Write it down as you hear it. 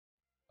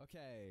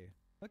Okay.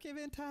 Okay,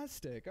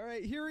 fantastic. All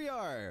right, here we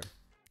are.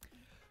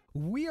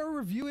 We are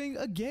reviewing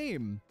a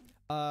game.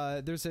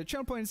 There's a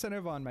channel point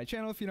incentive on my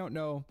channel if you don't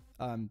know.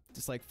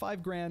 Just like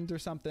 $5,000 or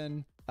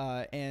something.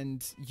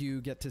 And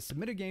you get to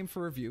submit a game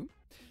for review.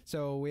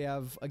 So we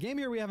have a game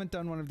here. We haven't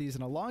done one of these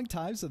in a long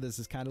time, so this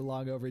is kind of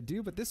long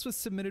overdue. But this was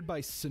submitted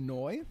by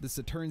Sonoy. This is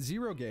a turn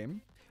 0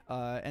 game.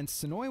 And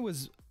Sonoy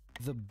was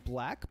the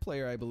black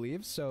player, I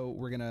believe. So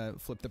we're going to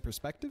flip the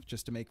perspective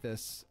just to make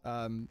this,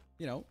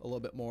 you know, a little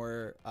bit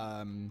more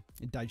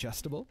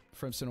digestible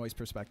from Sonoy's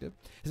perspective.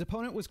 His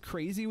opponent was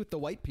crazy with the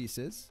white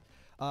pieces.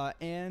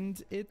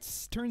 And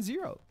it's turn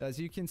 0, as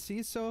you can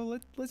see. So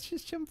let's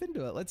just jump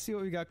into it. Let's see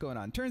what we got going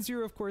on. Turn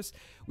 0, of course,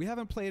 we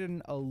haven't played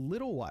in a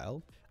little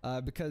while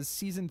because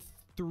season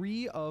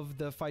 3 of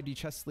the 5D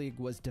Chess League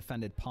was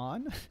defended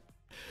pawn.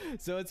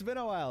 So it's been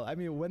a while. I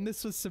mean, when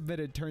this was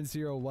submitted, turn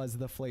 0 was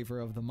the flavor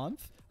of the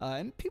month.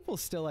 And people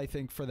still, I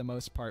think, for the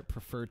most part,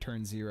 prefer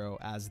turn 0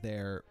 as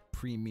their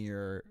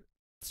premier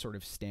sort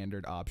of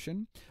standard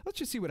option. Let's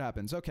just see what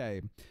happens.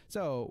 Okay,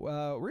 so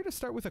we're going to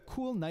start with a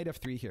cool knight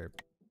f3 here.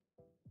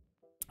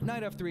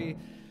 Knight f3,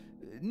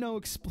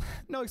 no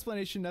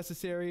explanation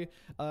necessary.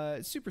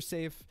 Super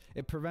safe.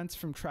 It prevents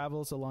from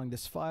travels along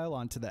this file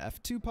onto the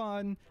f2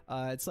 pawn.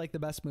 It's like the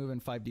best move in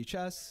 5D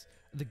chess.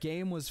 The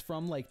game was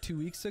from like 2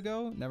 weeks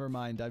ago. Never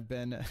mind. I've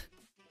been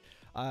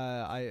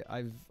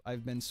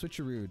I've been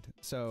switcherooed.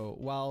 So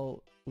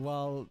while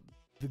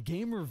the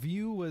game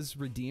review was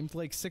redeemed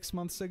like 6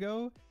 months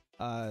ago,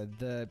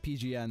 the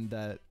PGN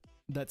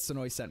that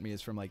Sonoy sent me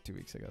is from like 2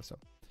 weeks ago. So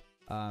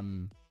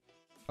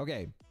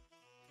okay.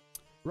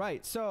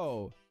 Right,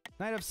 so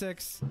knight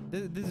f6.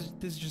 This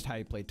is just how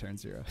you play turn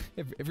 0.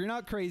 If you're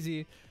not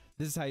crazy,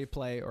 this is how you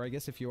play. Or I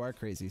guess if you are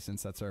crazy,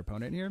 since that's our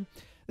opponent here,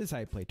 this is how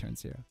you play turn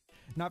 0.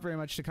 Not very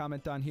much to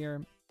comment on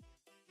here.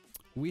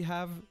 We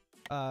have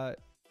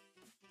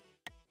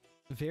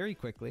very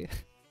quickly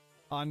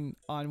on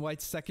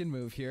White's second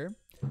move here,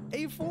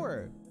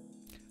 a4.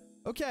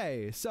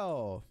 Okay,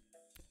 so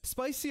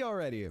spicy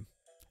already.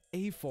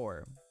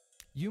 A4.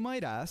 You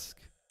might ask,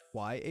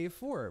 why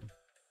a4?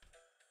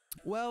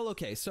 Well,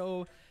 okay,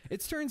 so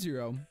it's turn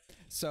 0,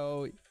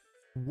 so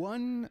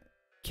one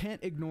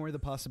can't ignore the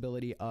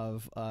possibility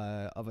of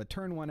a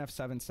turn 1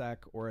 f7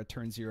 sack or a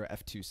turn 0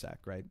 f2 sack,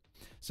 right?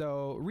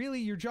 So really,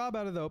 your job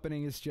out of the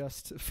opening is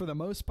just, for the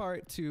most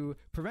part, to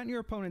prevent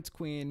your opponent's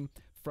queen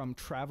from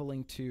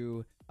traveling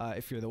to,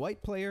 if you're the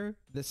white player,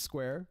 this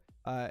square,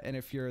 and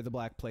if you're the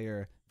black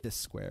player, this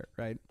square,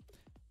 right?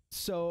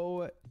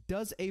 So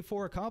does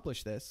a4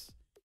 accomplish this?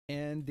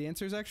 And the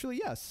answer is actually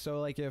yes. So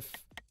like if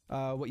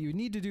what you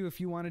need to do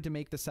if you wanted to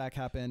make the sack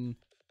happen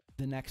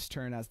the next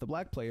turn as the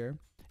black player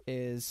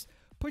is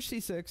push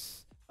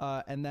c6,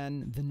 and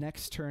then the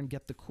next turn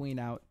get the queen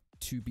out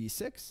to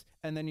b6,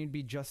 and then you'd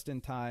be just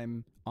in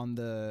time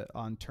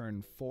on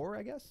turn 4,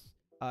 I guess,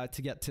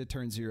 to get to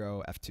turn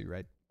 0 f2,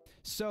 right?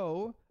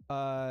 So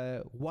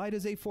why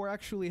does a4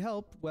 actually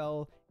help?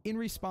 Well, in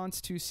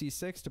response to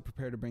c6 to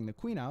prepare to bring the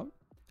queen out,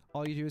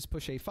 all you do is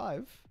push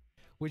a5,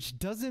 which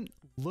doesn't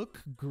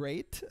look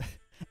great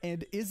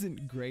and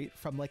isn't great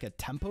from like a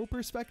tempo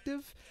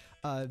perspective.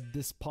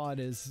 This pawn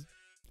is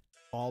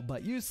all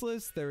but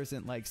useless. There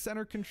isn't like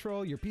center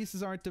control. Your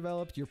pieces aren't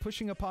developed. You're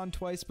pushing a pawn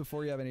twice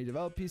before you have any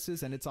developed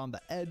pieces, and it's on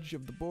the edge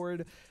of the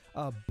board.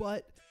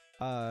 But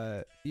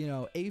you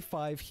know,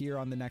 a5 here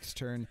on the next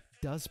turn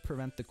does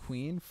prevent the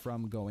queen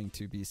from going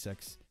to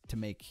b6 to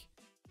make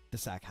the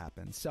sack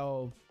happen.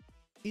 So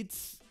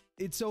it's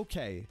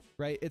okay,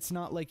 right? It's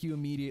not like you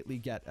immediately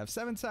get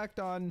f7 sacked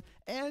on,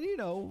 and you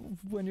know,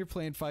 when you're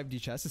playing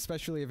 5D chess,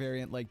 especially a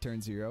variant like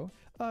turn 0,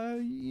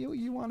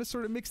 you want to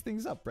sort of mix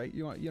things up, right?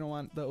 You don't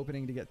want the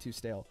opening to get too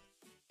stale,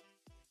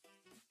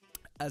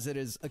 as it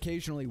is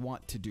occasionally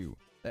want to do,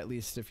 at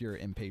least if you're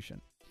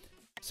impatient.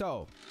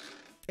 So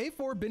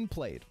a4 been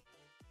played.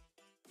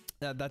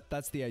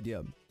 That's the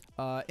idea.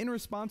 In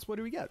response, what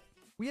do we get?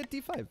 We get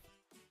d5.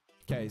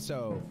 Okay,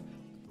 so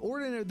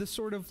ordinary, the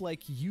sort of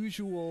like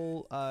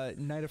usual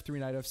knight f3,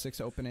 knight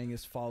f6 opening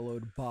is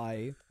followed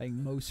by, I think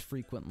most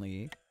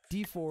frequently,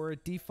 d4,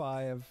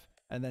 d5,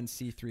 and then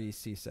c3,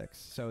 c6.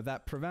 So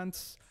that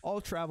prevents all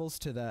travels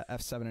to the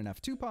f7 and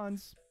f2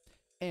 pawns,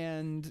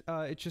 and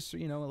it just,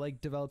 you know, like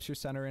develops your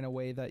center in a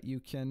way that you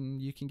can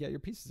get your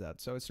pieces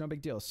out. So it's no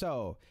big deal.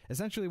 So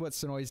essentially what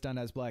Sonoy's done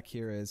as black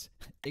here is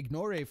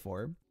ignore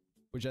a4,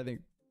 which I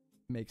think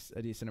makes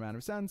a decent amount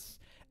of sense,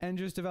 and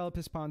just develop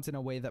his pawns in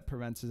a way that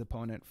prevents his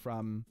opponent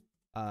from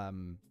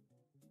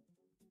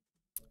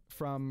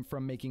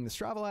making the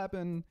straddle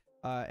happen.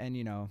 And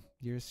you know,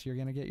 you're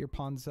gonna get your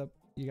pawns up.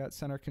 You got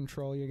center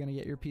control. You're gonna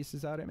get your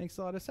pieces out. It makes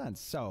a lot of sense.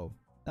 So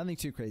nothing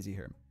too crazy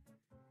here.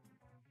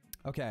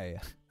 Okay.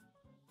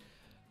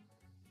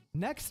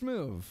 Next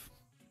move.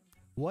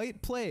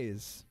 White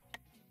plays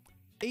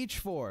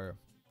h4.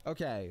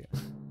 Okay.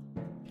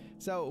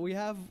 So we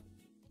have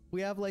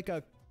like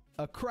a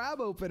crab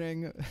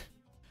opening,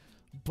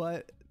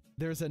 but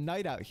there's a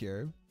knight out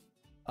here,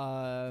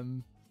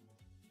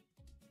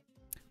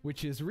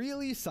 which is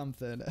really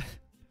something.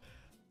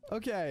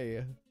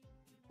 Okay,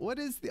 what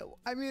is the,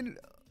 I mean,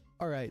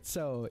 all right,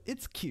 so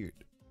it's cute,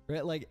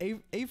 right? Like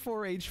A4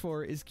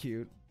 H4 is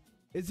cute.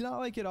 It's not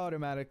like it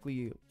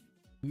automatically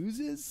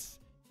loses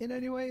in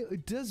any way.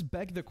 It does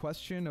beg the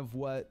question of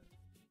what,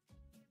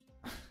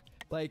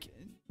 like,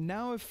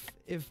 now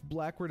if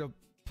black were to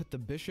put the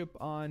bishop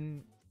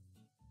on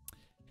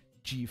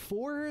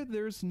G4,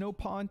 there's no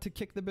pawn to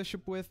kick the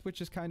bishop with,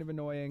 which is kind of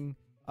annoying.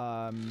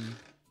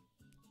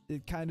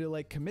 It kind of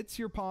like commits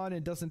your pawn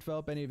and doesn't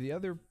develop any of the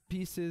other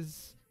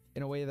pieces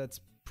in a way that's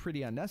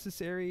pretty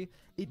unnecessary.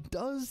 It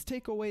does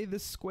take away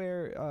this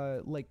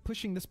square, like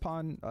pushing this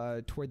pawn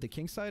toward the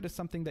king side is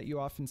something that you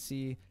often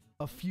see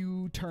a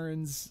few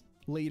turns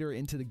later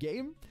into the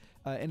game.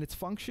 And its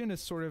function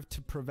is sort of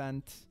to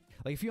prevent,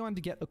 like if you wanted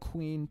to get a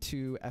queen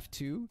to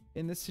f2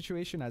 in this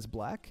situation as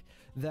black,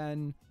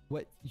 then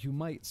what you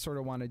might sort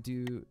of want to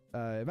do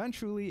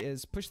eventually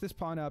is push this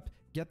pawn up,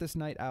 get this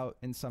knight out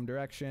in some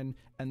direction,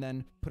 and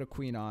then put a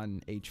queen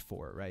on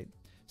h4, right?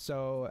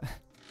 So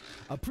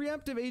a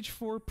preemptive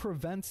h4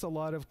 prevents a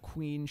lot of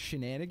queen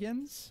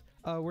shenanigans,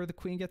 where the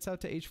queen gets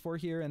out to h4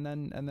 here and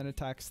then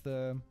attacks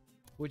the,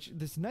 which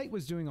this knight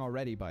was doing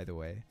already, by the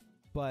way.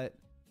 But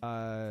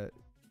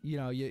you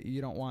know,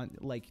 you don't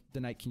want, like, the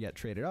knight can get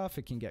traded off,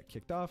 it can get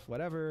kicked off,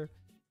 whatever.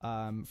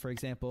 For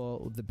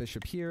example, the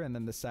bishop here and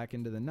then the sack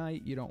into the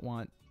knight. You don't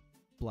want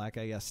black,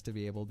 I guess, to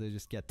be able to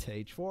just get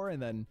to h4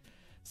 and then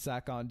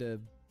sack onto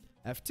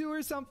f2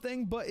 or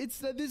something. But it's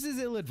this is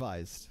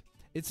ill-advised.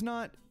 It's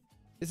not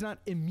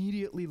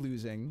immediately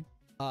losing,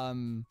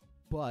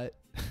 but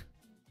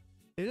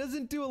it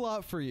doesn't do a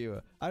lot for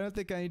you. I don't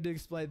think I need to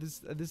explain this.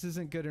 This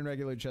isn't good in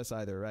regular chess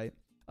either, right?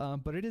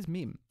 But it is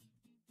meme.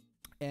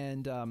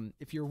 And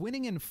if you're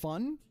winning in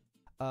fun,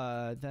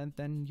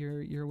 then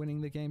you're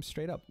winning the game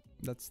straight up.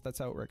 That's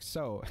how it works.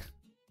 So,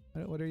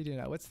 what are you doing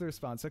now? What's the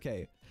response?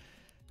 Okay.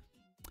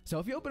 So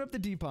if you open up the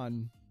D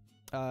pawn,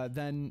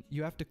 then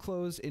you have to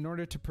close in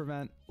order to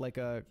prevent like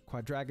a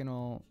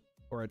quadrigonal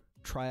or a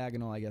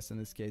triagonal, I guess in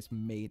this case,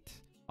 mate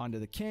onto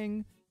the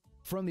king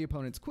from the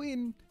opponent's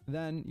queen.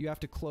 Then you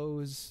have to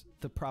close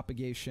the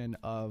propagation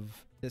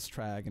of this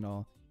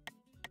triagonal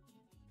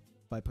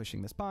by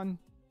pushing this pawn.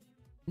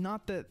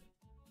 Not that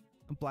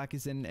black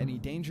is in any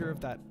danger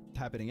of that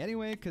happening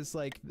anyway, because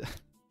like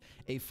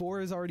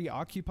a4 is already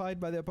occupied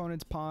by the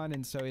opponent's pawn,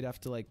 and so he'd have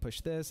to like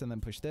push this and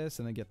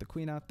then get the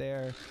queen out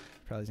there.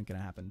 Probably isn't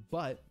gonna happen,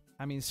 but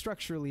I mean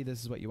structurally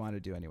this is what you want to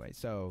do anyway.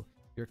 So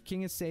your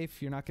king is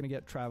safe, you're not going to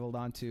get traveled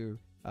onto,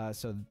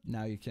 so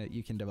now you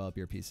can develop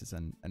your pieces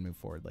and move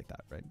forward like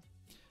that,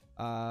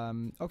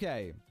 right?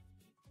 Okay,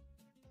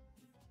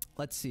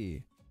 let's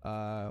see, where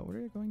are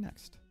you going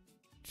next?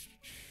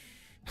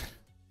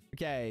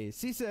 Okay,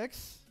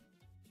 c6,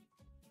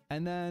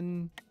 and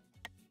then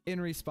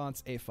in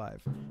response a5.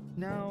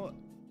 Now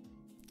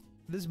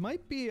this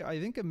might be, I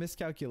think, a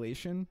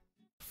miscalculation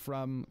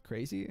from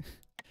Crazy,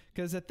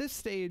 because at this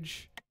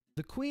stage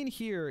the queen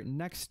here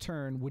next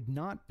turn would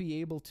not be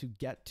able to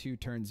get to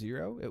turn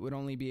 0. It would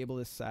only be able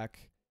to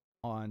sack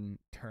on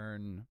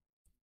turn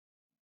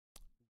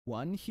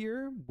 1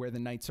 here, where the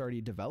knight's already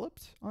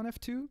developed on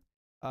f2.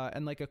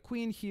 And like a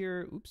queen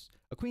here,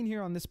 a queen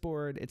here on this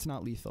board, it's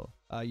not lethal.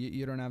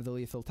 You don't have the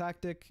lethal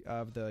tactic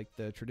of the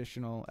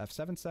traditional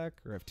f7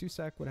 sack or f2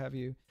 sack, what have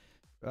you.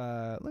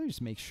 Let me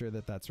just make sure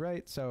that that's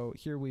right. So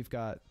here we've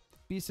got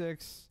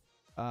b6,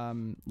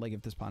 like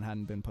if this pawn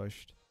hadn't been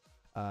pushed.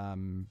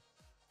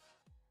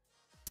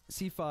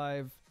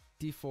 c5,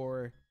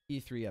 d4,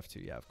 e3,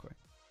 f2. Yeah, of course.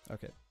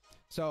 Okay.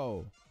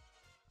 So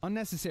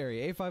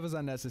unnecessary. a5 was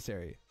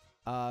unnecessary.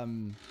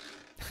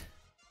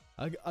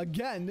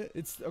 Again,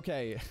 it's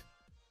okay.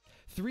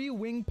 3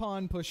 wing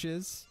pawn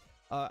pushes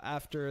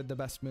after the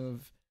best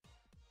move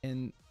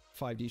in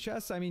 5D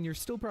chess. I mean, you're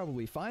still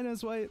probably fine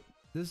as white.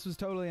 This was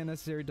totally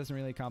unnecessary. Doesn't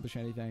really accomplish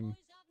anything.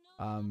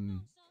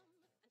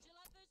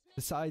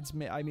 Besides,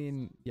 I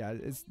mean, yeah,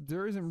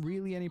 there isn't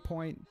really any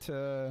point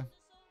to...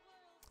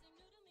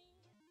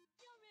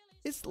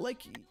 It's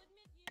like,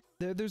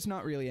 there's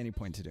not really any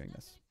point to doing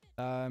this.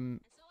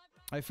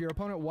 If your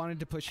opponent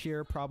wanted to push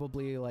here,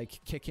 probably like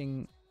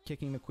kicking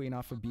the queen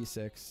off of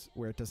b6,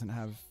 where it doesn't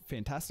have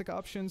fantastic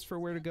options for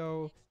where to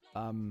go,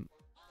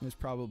 is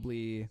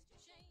probably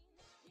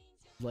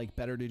like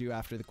better to do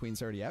after the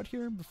queen's already out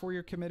here before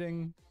you're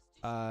committing.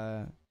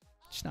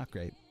 It's not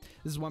great.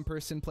 This is one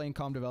person playing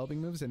calm developing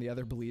moves and the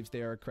other believes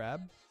they are a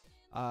crab.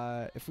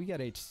 If we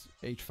get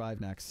h5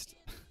 next,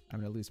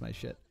 I'm gonna lose my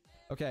shit.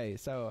 Okay,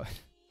 so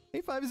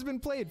a5 has been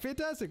played.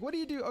 Fantastic. What do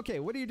you do? Okay,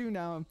 what do you do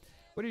now?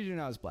 What do you do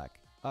now as black?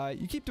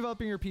 You keep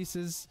developing your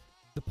pieces.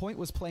 The point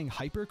was playing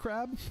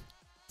Hypercrab. Does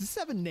this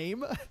have a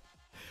name?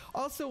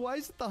 Also, why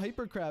is it the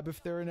Hypercrab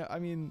if they're in a... I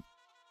mean,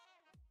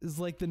 is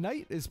like the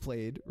knight is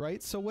played,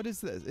 right? So what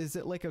is this? Is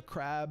it like a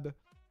crab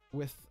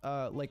with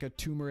like a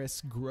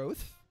tumorous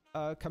growth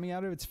coming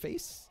out of its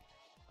face?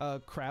 A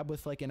crab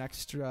with like an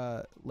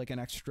extra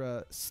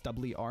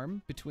stubbly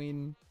arm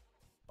between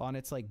on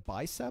its like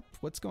bicep?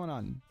 What's going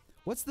on?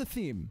 What's the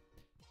theme?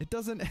 It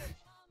doesn't...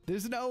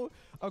 There's no...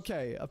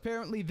 Okay,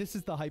 apparently this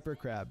is the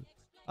Hypercrab.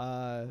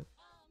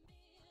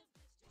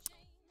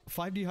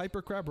 5D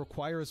Hypercrab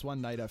requires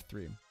one knight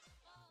f3.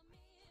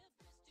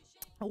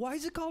 Why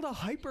is it called a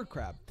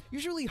hypercrab?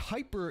 Usually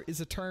hyper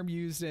is a term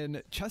used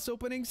in chess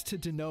openings to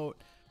denote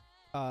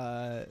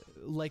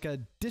like a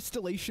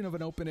distillation of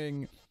an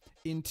opening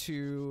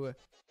into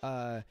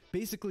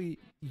basically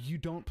you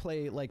don't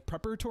play like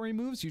preparatory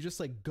moves, you just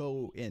like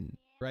go in,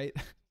 right?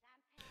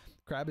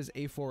 Crab is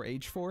a4,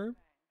 h4.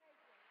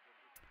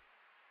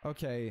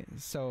 Okay,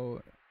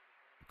 so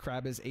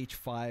crab is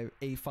h5,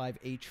 a5,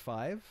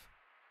 h5.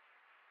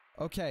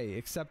 Okay,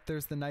 except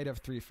there's the knight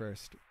f3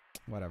 first.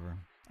 Whatever.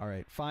 All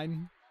right,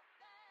 fine.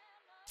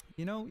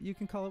 You know, you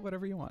can call it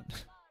whatever you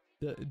want.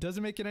 It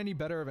doesn't make it any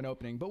better of an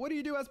opening. But what do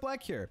you do as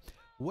black here?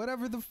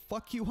 Whatever the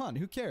fuck you want.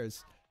 Who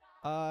cares?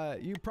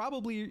 You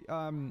probably,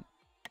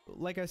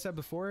 like I said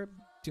before,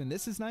 doing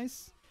this is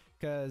nice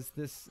because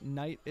this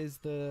knight is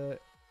the.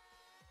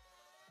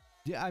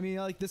 Yeah, I mean,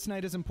 like this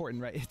knight is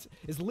important, right?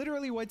 It's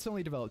literally white's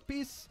only developed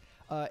piece,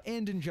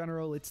 and in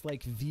general, it's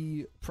like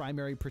the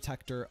primary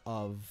protector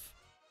of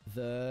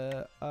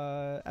the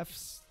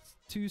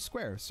f2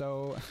 square.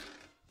 So,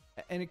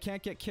 and it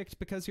can't get kicked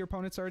because your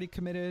opponent's already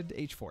committed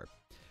h4.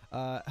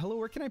 Hello,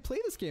 where can I play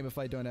this game if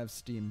I don't have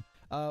Steam?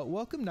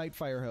 Welcome, Night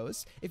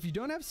Firehose. If you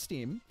don't have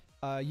Steam,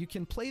 you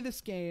can play this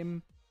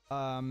game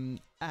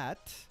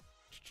at,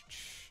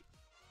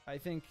 I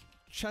think,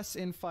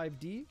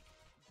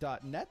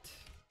 chessin5d.net.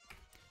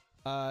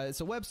 It's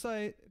a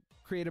website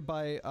created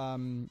by,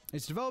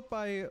 it's developed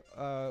by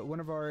one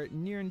of our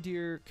near and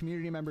dear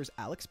community members,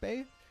 Alex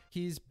Bay.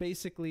 He's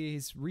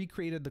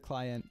recreated the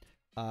client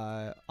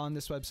on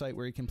this website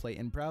where you can play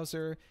in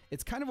browser.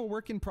 It's kind of a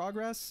work in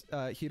progress.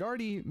 He'd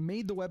already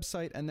made the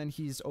website and then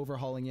he's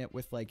overhauling it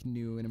with like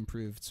new and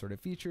improved sort of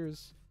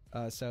features.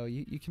 So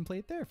you can play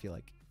it there if you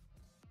like.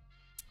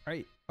 All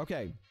right,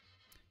 okay.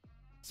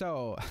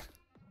 So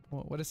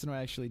what does it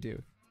actually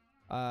do?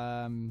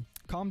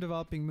 Calm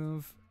developing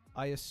move,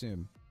 I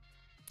assume.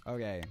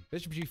 Okay,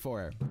 bishop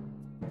g4.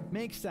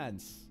 Makes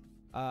sense.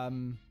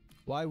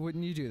 Why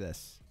wouldn't you do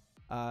this?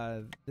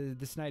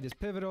 This knight is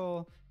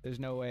pivotal. There's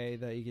no way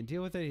that you can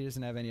deal with it. He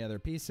doesn't have any other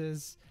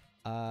pieces.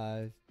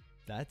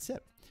 That's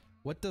it.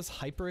 What does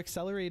hyper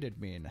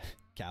accelerated mean?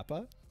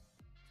 Kappa?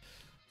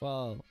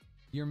 Well,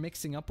 you're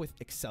mixing up with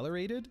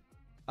accelerated?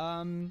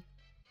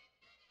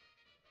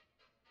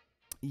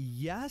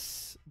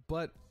 Yes,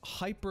 but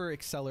hyper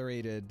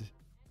accelerated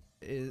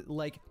is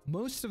like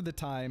most of the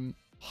time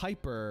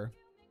hyper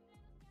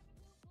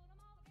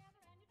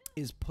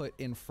is put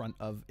in front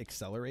of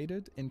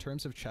accelerated in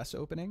terms of chess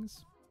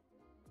openings.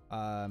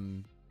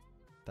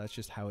 That's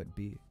just how it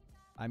be.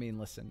 I mean,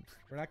 listen,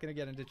 we're not gonna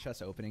get into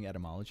chess opening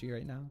etymology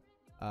right now.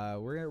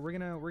 We're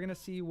gonna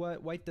see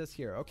what white does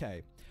here.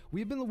 Okay,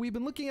 we've been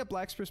looking at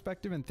black's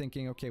perspective and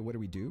thinking, okay, what do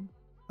we do?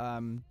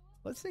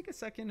 Let's take a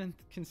second and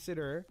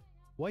consider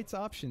white's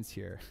options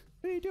here.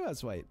 What do you do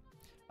as white?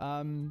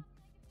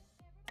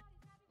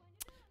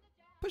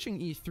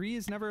 Pushing e3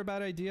 is never a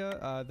bad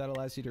idea. That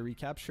allows you to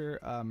recapture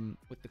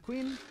with the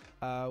queen,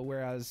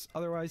 whereas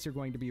otherwise you're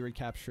going to be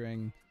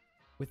recapturing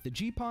with the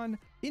g-pawn.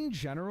 In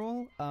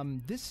general,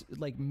 this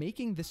like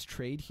making this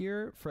trade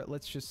here for,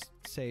 let's just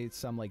say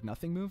some like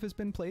nothing move has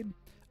been played.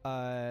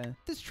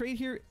 This trade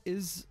here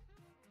is,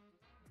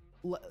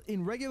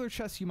 in regular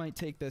chess you might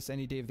take this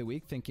any day of the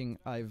week thinking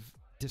I've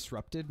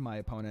disrupted my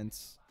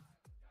opponent's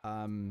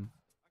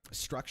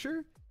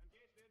structure,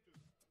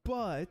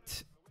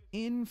 but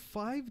in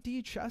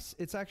 5D chess,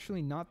 it's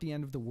actually not the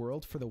end of the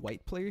world for the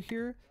white player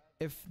here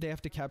if they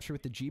have to capture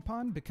with the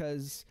g-pawn,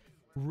 because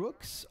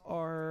rooks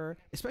are,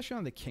 especially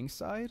on the king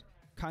side,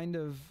 kind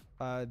of,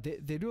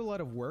 they do a lot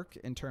of work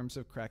in terms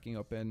of cracking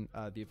open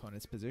the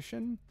opponent's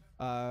position.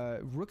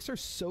 Rooks are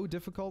so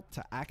difficult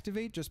to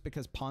activate just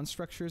because pawn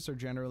structures are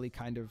generally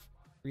kind of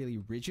really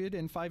rigid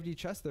in 5D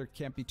chess. There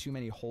can't be too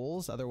many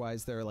holes,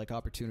 otherwise there are like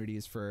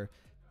opportunities for,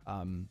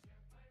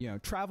 you know,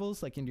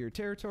 travels like into your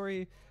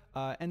territory.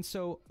 And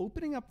so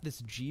opening up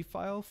this G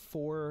file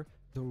for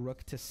the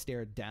rook to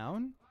stare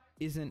down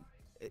is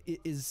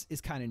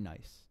kind of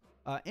nice.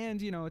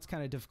 And, you know, it's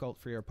kind of difficult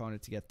for your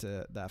opponent to get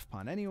to the F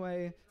pawn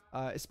anyway,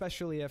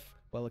 especially if,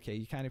 well, okay,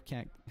 you kind of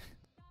can't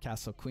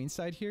castle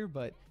queenside here,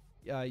 but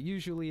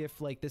usually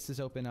if like this is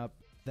open up,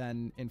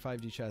 then in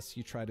 5D chess,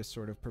 you try to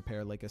sort of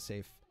prepare like a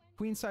safe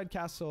queenside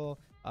castle,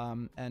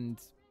 and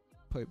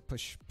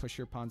push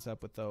your pawns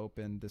up with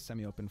the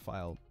semi-open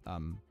file,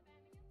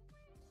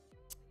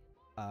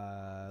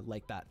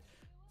 like that.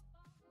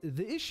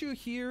 The issue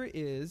here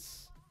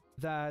is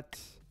that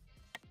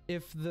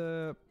if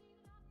the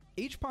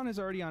H pawn is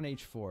already on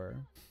H4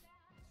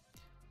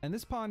 and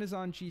this pawn is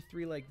on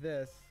G3 like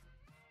this,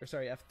 or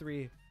sorry,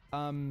 F3,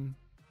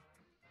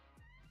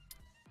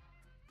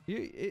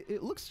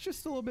 it looks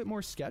just a little bit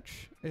more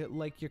sketch.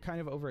 Like you're kind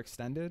of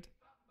overextended.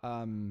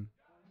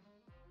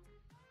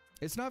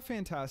 It's not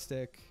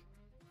fantastic.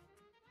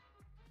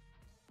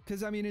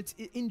 Because, I mean,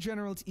 in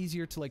general, it's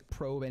easier to, like,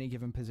 probe any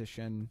given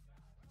position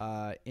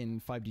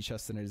in 5D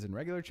chess than it is in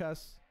regular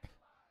chess.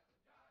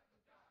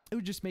 it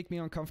would just make me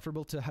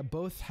uncomfortable to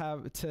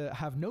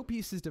have no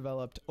pieces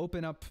developed,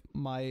 open up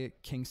my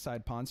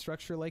kingside pawn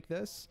structure like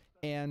this,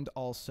 and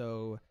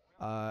also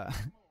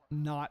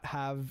not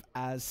have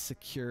as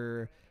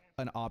secure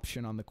an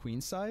option on the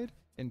queen side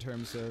in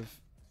terms of,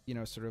 you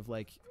know, sort of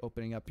like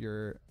opening up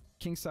your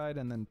king side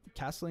and then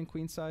castling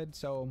queen side.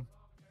 So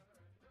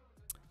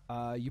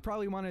you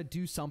probably want to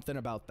do something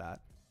about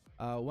that.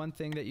 One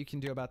thing that you can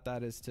do about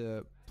that is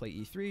to play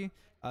e3.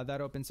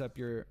 That opens up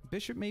your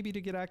bishop maybe to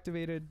get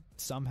activated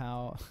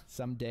somehow,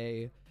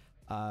 someday.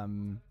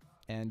 And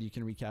you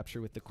can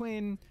recapture with the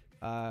queen.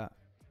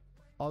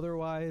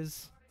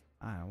 Otherwise,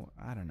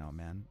 I don't know,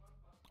 man.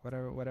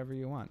 Whatever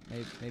you want.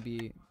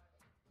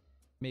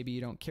 Maybe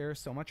you don't care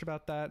so much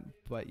about that,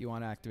 but you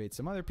want to activate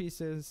some other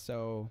pieces.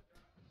 So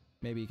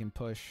maybe you can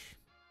push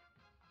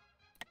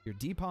your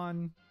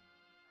d-pawn,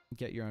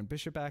 get your own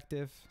bishop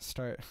active,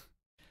 start...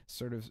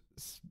 sort of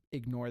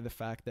ignore the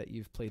fact that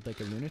you've played like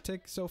a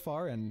lunatic so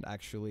far and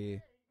actually,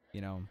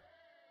 you know,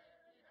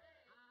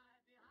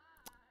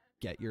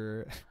 get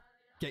your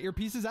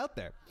pieces out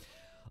there.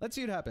 Let's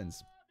see what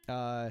happens.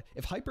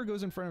 If hyper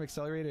goes in front of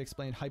accelerated,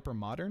 explain hyper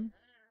modern.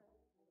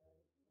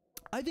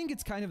 I think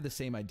it's kind of the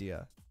same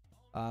idea.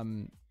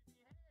 Well,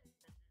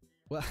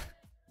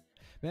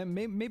 man,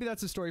 maybe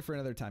that's a story for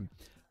another time.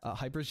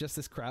 Hyper is just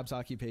this crab's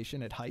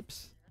occupation. It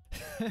hypes.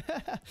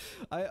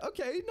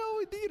 Okay,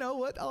 no, you know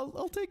what?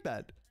 I'll take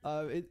that.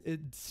 It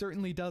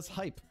certainly does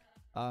hype.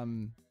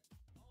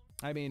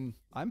 I mean,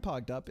 I'm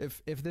pogged up.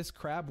 If this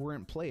crab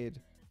weren't played,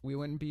 we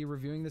wouldn't be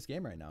reviewing this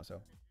game right now.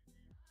 So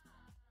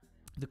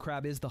the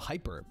crab is the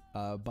hyper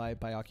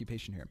by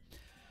occupation here.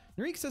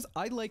 Narik says,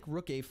 I'd like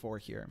rook a4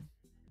 here.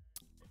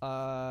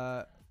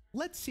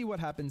 Let's see what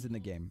happens in the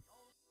game.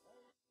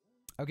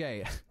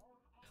 Okay,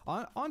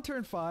 on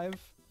turn 5,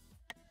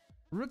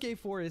 rook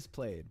a4 is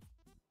played.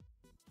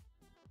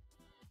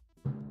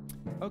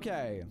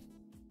 Okay,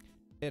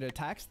 it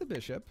attacks the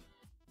bishop.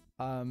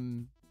 I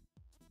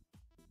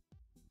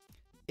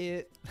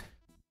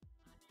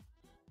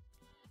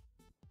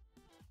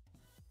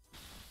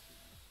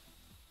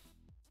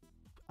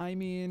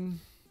mean,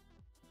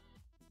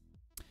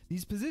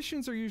 these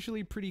positions are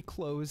usually pretty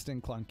closed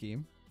and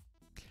clunky.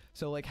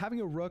 So like having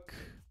a rook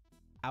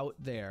out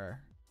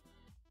there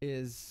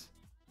is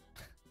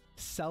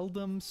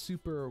seldom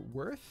super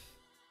worth.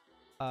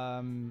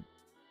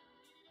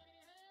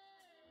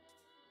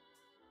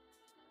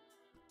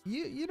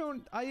 You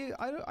don't,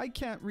 I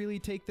can't really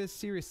take this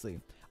seriously.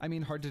 I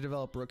mean, hard to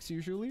develop rooks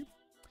usually.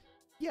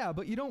 Yeah,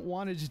 but you don't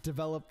want to just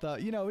develop the,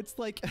 you know, it's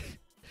like,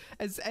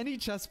 as any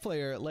chess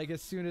player, like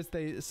as soon as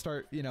they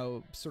start, you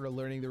know, sort of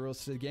learning the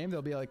rules to the game,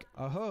 they'll be like,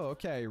 oh,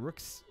 okay,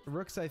 rooks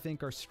I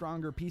think are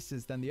stronger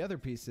pieces than the other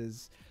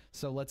pieces.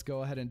 So let's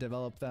go ahead and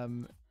develop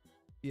them,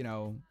 you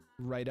know,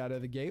 right out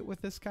of the gate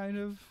with this kind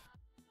of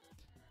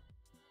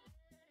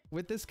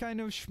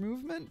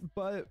schmovement.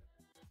 But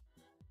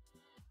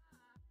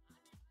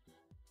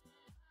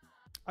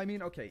I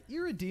mean, okay,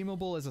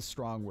 irredeemable is a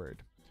strong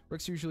word.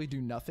 Rooks usually do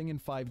nothing in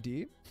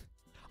 5D.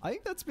 I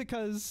think that's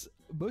because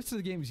most of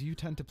the games you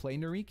tend to play,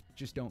 Narik,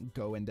 just don't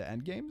go into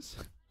endgames.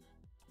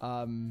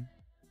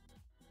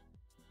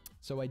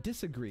 So I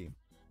disagree.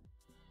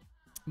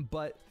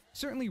 But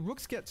certainly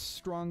rooks get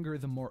stronger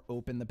the more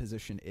open the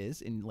position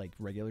is in like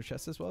regular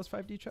chess as well as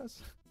 5D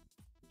chess.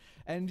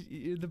 And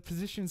the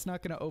position's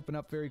not going to open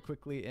up very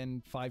quickly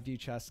in 5D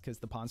chess because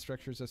the pawn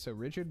structures are so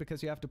rigid,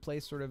 because you have to play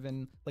sort of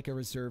in like a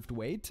reserved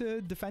way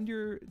to defend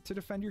your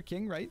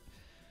king, right?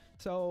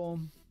 So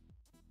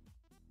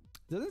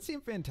doesn't seem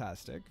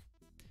fantastic.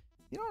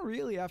 You don't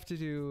really have to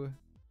do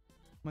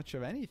much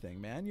of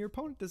anything, man. Your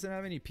opponent doesn't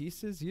have any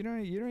pieces. You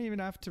don't even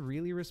have to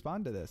really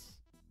respond to this.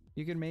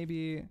 You can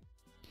maybe,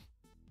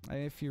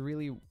 if you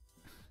really,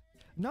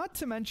 not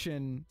to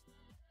mention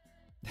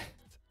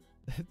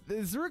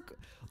this rook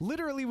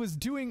literally was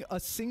doing a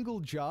single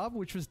job,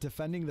 which was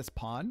defending this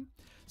pawn.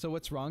 So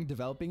what's wrong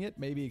developing it?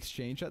 Maybe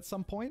exchange at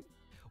some point.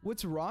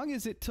 What's wrong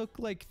is it took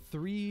like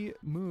 3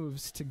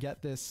 moves to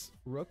get this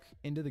rook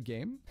into the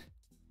game.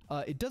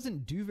 It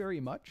doesn't do very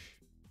much.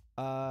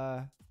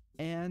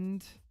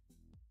 And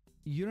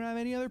you don't have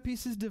any other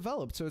pieces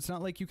developed. So it's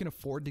not like you can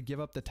afford to give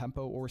up the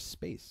tempo or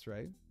space,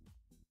 right?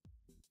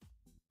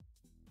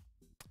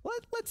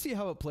 Let's see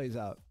how it plays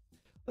out.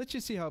 Let's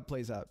just see how it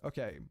plays out.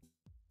 Okay.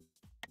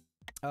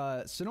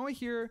 Sonoy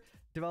here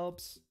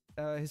develops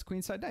his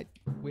queenside knight.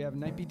 We have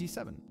knight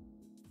b7,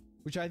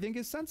 which I think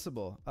is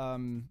sensible.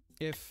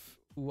 If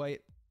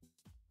white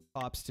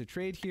opts to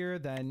trade here,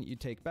 then you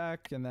take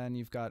back, and then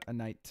you've got a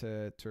knight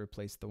to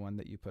replace the one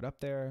that you put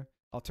up there.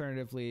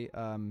 Alternatively,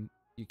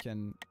 you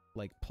can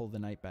like pull the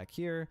knight back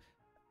here.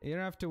 You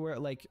don't have to wear,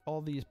 like,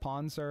 all these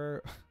pawns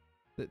are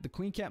the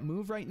queen can't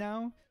move right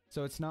now,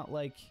 so it's not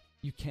like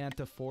you can't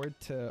afford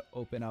to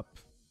open up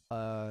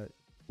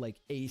like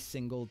a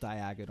single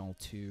diagonal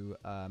to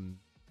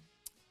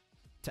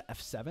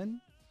f7.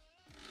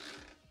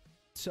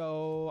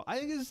 So I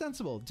think this is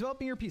sensible.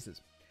 Developing your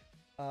pieces.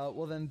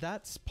 Well, then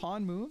that's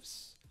pawn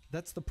moves.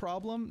 That's the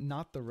problem,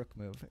 not the rook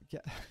move. Yeah,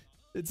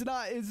 it's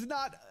not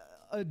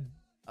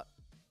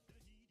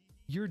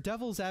your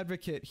devil's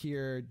advocate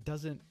here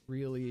doesn't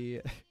really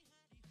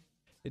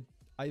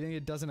I think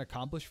it doesn't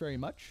accomplish very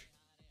much.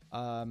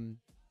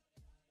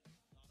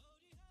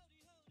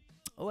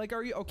 Like,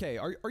 are you okay?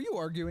 Are you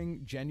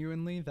arguing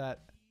genuinely that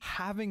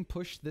having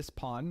pushed this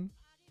pawn,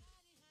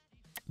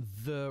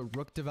 the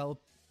rook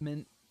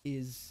development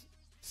is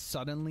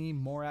suddenly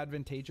more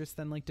advantageous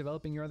than like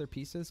developing your other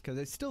pieces? Because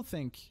I still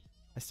think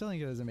it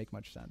doesn't make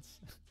much sense.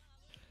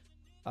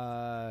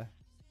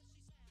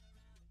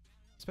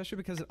 Especially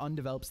because it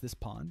undevelops this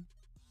pawn.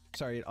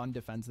 Sorry, it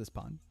undefends this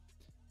pawn.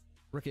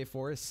 Rook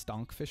a4 is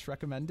Stonkfish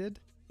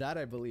recommended. That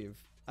I believe.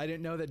 I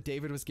didn't know that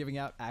David was giving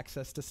out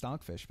access to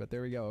Stonkfish, but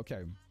there we go.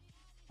 Okay.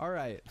 All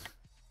right.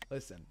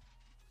 Listen.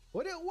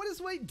 What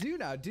does white do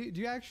now? Do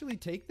you actually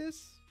take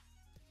this?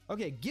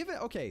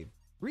 Okay,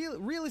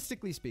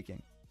 realistically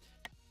speaking,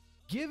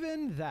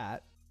 given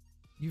that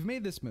you've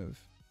made this move,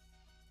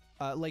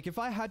 like if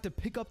I had to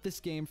pick up this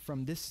game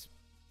from this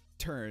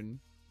turn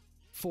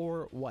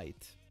for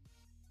white,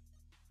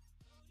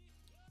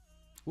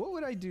 what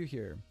would I do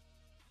here?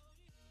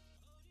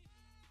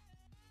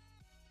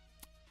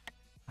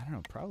 I don't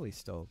know, probably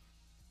still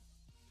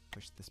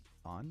push this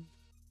pawn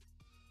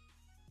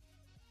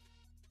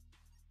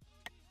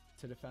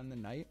to defend the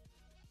knight.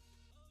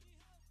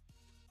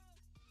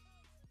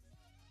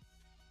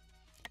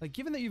 Like,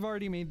 given that you've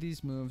already made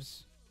these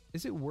moves,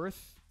 is it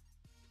worth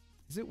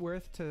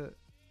to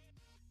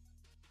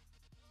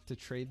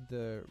trade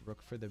the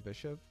rook for the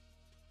bishop?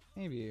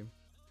 Maybe.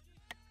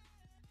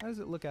 How does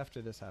it look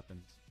after this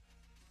happens?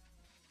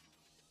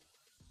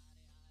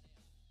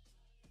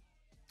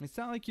 It's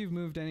not like you've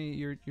moved any.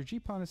 Your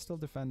g-pawn is still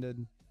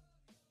defended.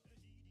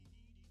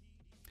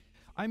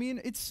 I mean,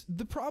 it's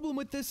the problem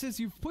with this is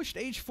you've pushed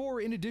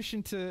h4 in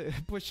addition to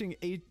pushing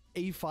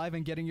a5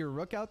 and getting your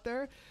rook out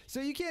there, so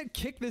you can't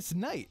kick this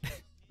knight,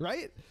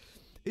 right?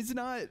 It's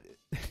not.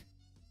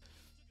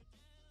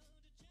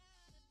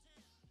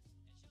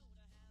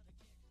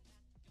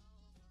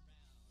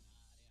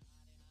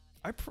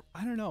 I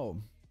don't know.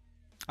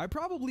 I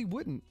probably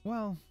wouldn't.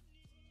 Well,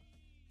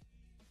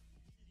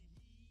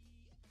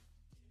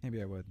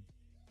 maybe I would.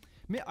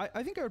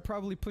 I think I would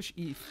probably push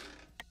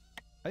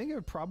I think I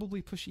would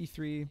probably push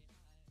e3.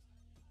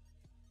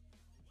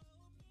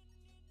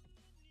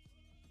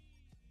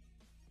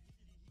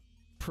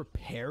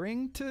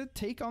 Preparing to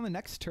take on the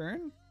next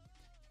turn.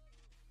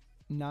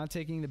 Not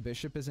taking the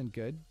bishop isn't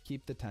good.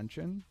 Keep the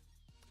tension.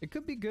 It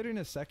could be good in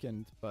a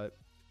second, but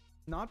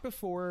not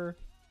before.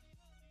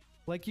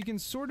 Like, you can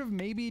sort of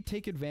maybe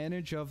take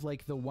advantage of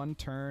like the one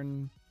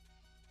turn,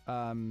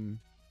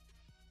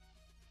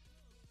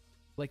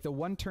 like the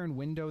one turn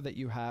window that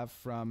you have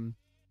from,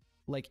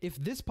 like, if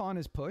this pawn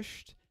is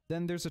pushed,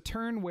 then there's a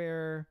turn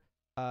where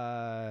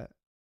after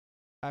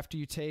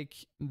you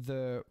take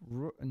the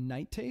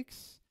knight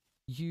takes,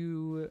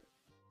 the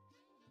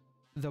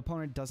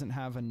opponent doesn't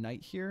have a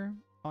knight here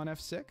on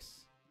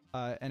f6,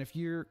 and if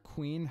your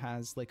queen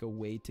has like a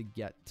way to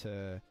get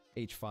to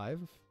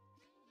h5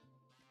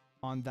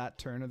 on that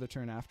turn or the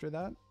turn after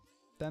that,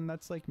 then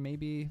that's like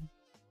maybe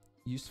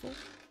useful.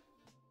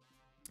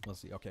 We'll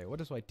see. Okay, what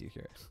does white do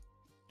here?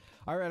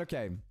 All right,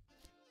 okay.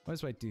 What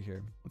does white do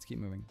here? Let's keep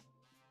moving.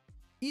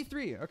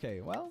 e3.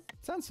 Okay, well,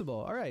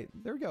 sensible. All right,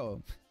 there we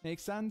go.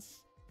 Makes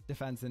sense.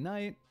 Defends the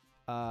knight.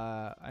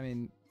 I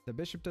mean, the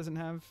bishop doesn't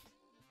have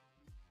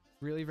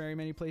really very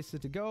many places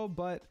to go,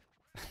 but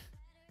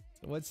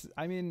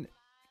I mean,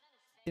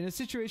 in a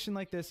situation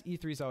like this,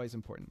 e3 is always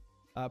important.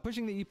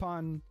 Pushing the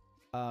e-pawn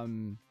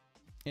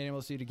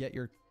enables you to get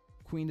your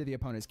queen to the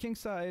opponent's king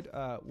side,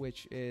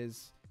 which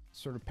is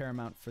sort of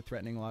paramount for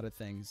threatening a lot of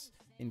things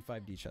in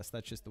 5D chess.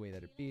 That's just the way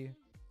that it be.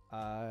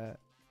 I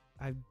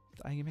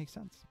think it makes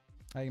sense.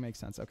 I think it makes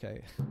sense.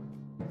 Okay.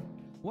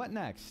 What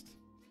next?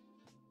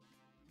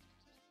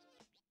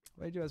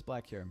 What do I do as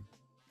black here?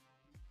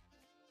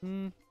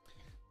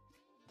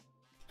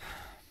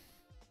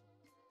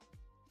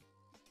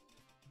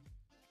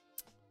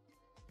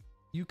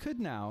 You could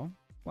now,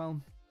 well,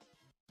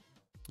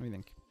 let me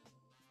think.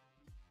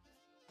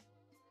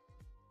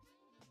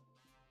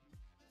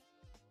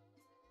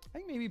 I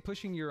think maybe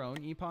pushing your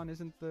own e-pawn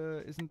isn't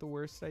the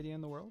worst idea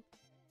in the world.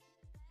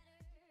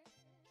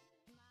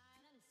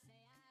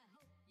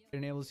 It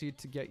enables you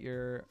to get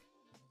your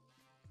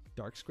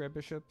dark square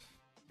bishop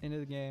into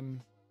the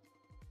game.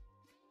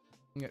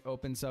 It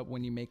opens up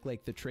when you make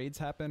like the trades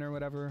happen or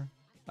whatever.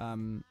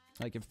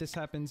 Like if this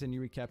happens and you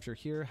recapture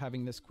here,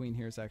 having this queen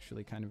here is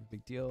actually kind of a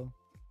big deal.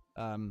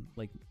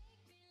 Like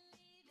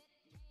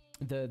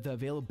the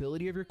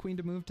availability of your queen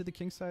to move to the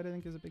king side, I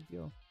think, is a big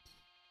deal.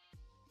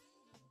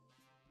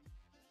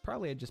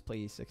 Probably I'd just play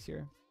e6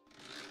 here.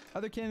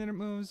 Other candidate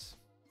moves,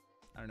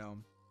 I don't know.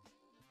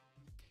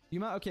 You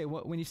might, okay,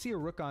 well, when you see a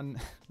rook on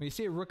when you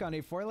see a rook on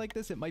a4 like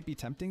this, it might be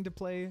tempting to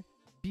play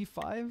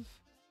b5.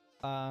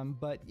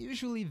 But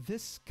usually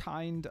this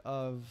kind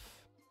of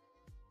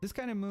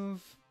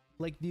move,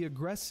 like the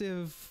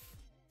aggressive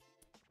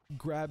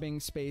grabbing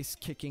space,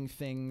 kicking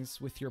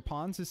things with your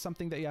pawns, is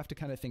something that you have to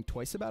kind of think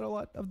twice about a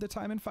lot of the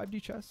time in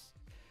 5D chess.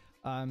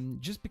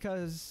 Just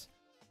because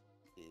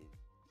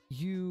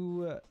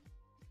you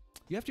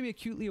have to be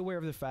acutely aware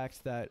of the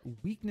fact that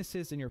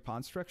weaknesses in your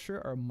pawn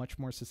structure are much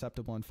more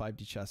susceptible in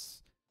 5D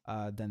chess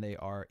than they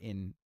are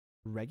in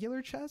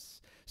regular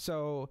chess.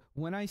 So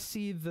when I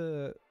see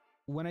the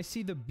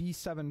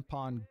B7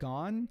 pawn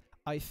gone,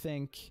 I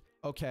think,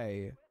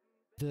 okay,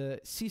 the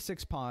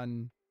C6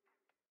 pawn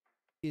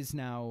is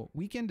now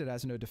weakened. It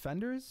has no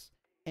defenders.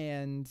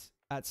 And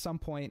at some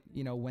point,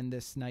 you know, when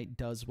this knight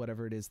does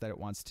whatever it is that it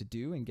wants to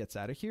do and gets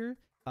out of here,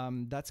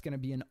 that's going to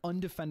be an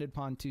undefended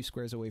pawn 2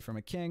 squares away from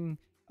a king,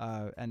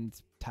 and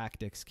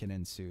tactics can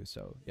ensue.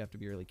 So you have to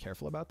be really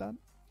careful about that.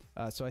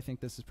 So I think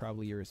this is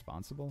probably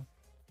irresponsible.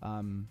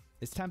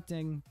 It's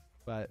tempting,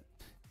 but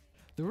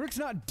the rook's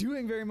not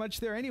doing very much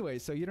there anyway,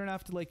 so you don't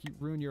have to like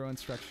ruin your own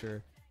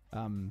structure,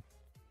 you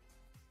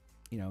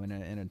know, in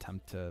an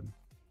attempt to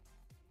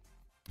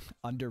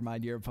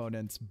undermine your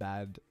opponent's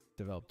bad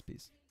developed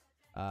piece.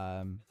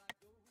 Could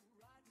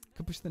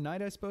push the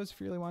knight, I suppose, if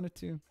you really wanted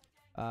to.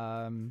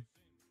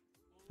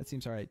 That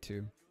seems all right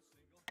too.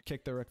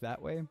 Kick the rook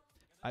that way.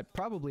 I'd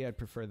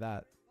prefer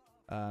that.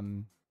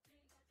 Then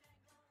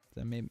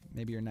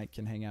maybe your knight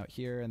can hang out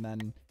here, and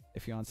then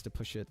if he wants to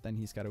push it, then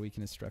he's got to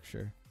weaken his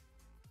structure.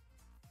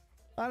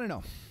 I don't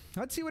know.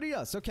 Let's see what he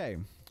does. Okay.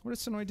 What does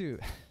Sonoy do?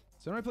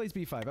 Sonoy plays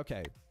b5.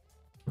 Okay.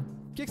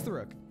 Kicks the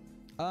rook.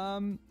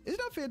 It's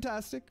not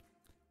fantastic.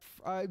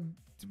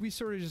 We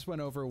sort of just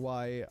went over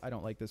why I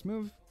don't like this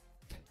move.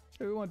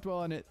 We won't dwell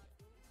on it.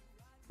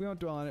 We won't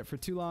dwell on it for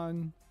too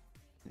long.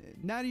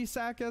 Now do you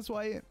sack as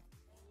white?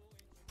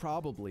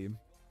 Probably.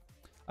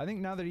 I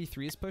think now that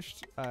e3 is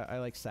pushed, I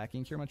like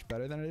sacking here much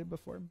better than I did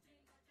before.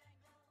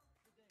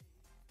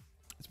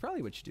 It's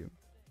probably what you do.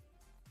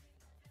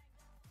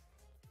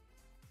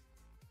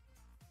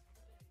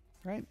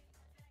 Right?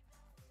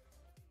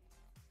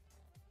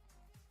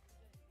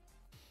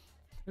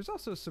 There's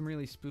also some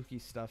really spooky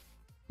stuff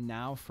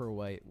now for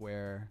white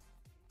where,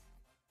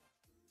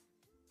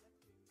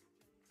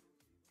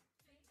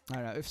 I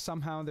don't know, if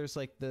somehow there's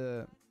like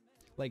a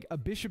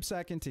bishop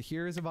sack into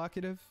here is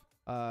evocative.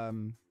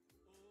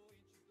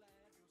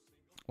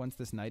 Once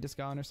this knight is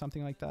gone or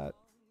something like that.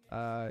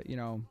 You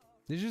know,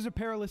 there's just a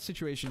perilous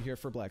situation here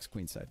for black's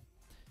queenside.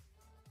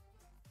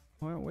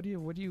 Well, what do you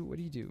do? What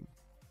do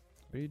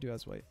you do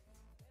as white?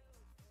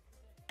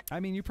 I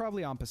mean, you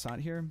probably en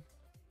passant here.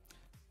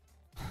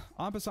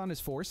 En passant is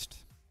forced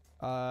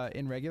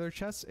in regular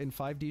chess. In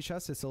 5D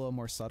chess, it's a little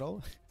more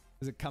subtle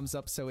because it comes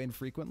up so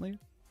infrequently.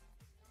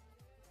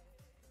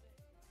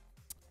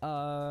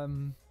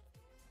 You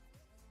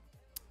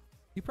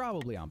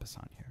probably en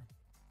passant here.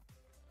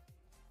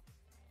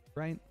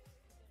 Right?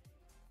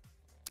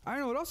 I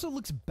don't know, it also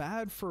looks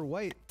bad for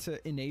white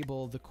to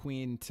enable the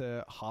queen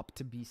to hop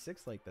to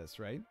b6 like this,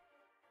 right?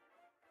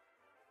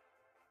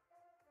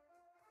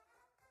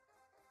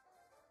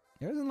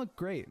 It doesn't look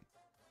great.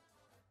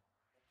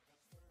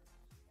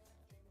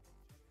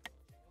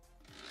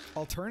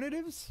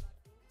 Alternatives?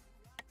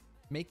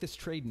 Make this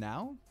trade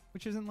now,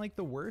 which isn't like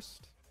the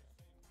worst.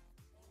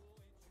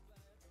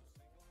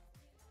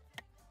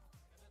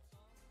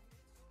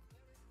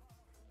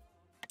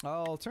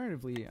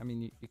 Alternatively, I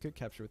mean, you could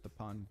capture with the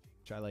pawn,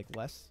 which I like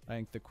less. I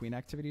think the queen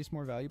activity is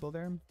more valuable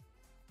there.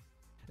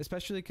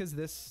 Especially because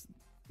this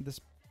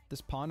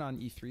pawn on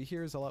e3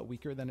 here is a lot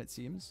weaker than it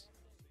seems.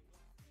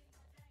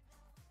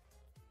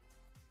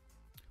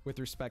 With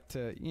respect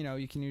to, you know,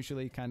 you can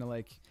usually kind of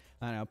like,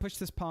 I don't know, push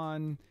this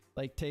pawn,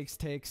 like takes,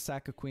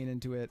 sack a queen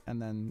into it,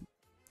 and then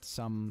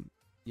some,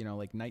 you know,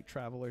 like knight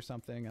travel or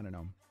something. I don't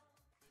know.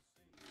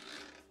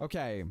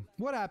 Okay,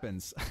 what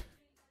happens?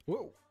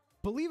 Whoa.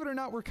 Believe it or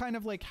not, we're kind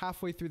of like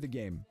halfway through the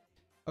game.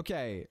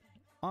 Okay,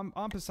 en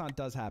passant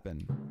does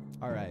happen.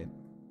 All right.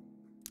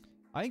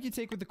 I think you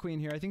take with the queen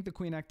here. I think the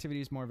queen activity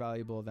is more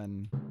valuable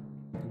than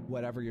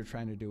whatever you're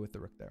trying to do with the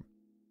rook there.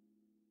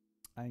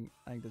 I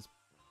think this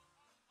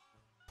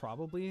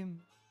probably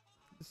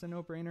is a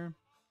no-brainer.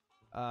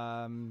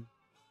 And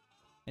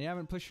you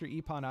haven't pushed your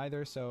e-pawn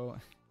either, so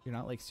you're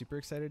not like super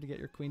excited to get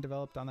your queen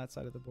developed on that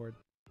side of the board.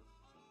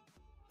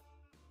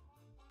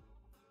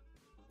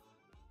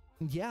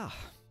 Yeah.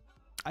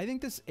 I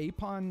think this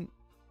a-pawn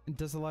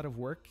does a lot of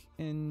work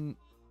in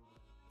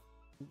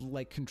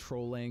like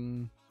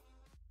controlling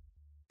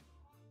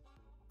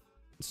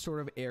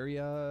sort of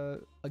area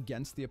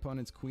against the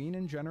opponent's queen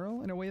in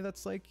general, in a way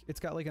that's like, it's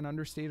got like an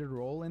understated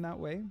role in that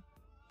way.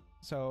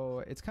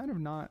 So it's kind of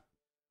not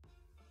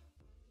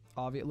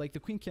obvious. Like the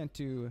queen can't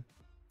do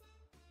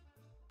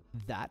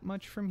that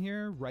much from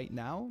here right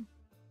now,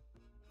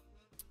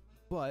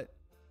 but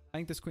I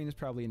think this queen is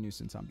probably a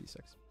nuisance on b6.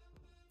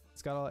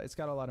 It's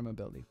got a lot of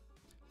mobility.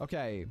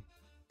 Okay,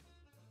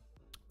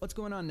 what's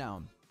going on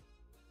now?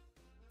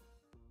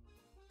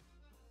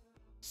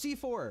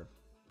 C4.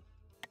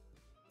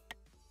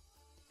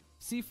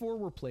 C4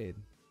 were played.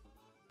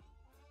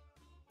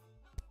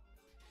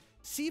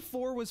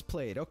 C4 was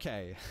played.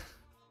 Okay.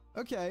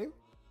 Okay.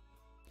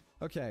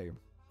 Okay.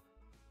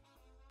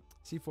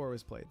 C4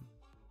 was played.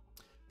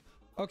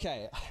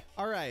 Okay.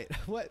 All right.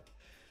 What?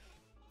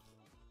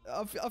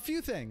 A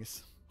few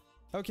things.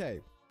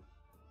 Okay.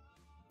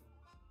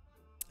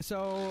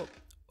 So,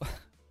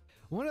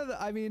 one of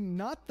the, I mean,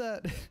 not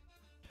that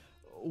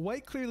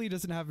White clearly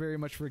doesn't have very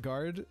much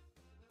regard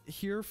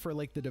here for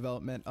like the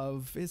development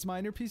of his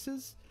minor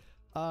pieces.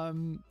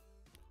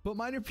 But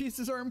minor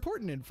pieces are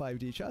important in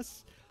 5D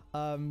chess.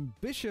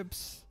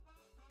 Bishops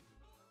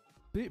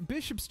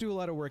do a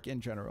lot of work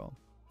in general.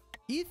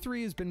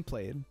 E3 has been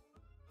played,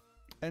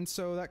 and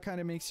so that kind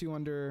of makes you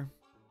wonder.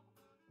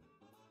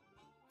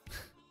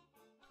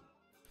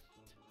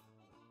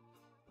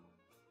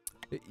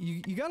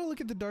 You gotta look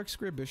at the dark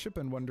square bishop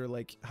and wonder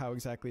like how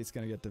exactly it's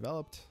gonna get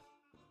developed.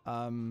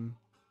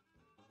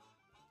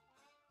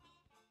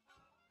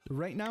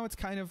 Right now it's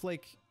kind of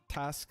like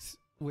tasked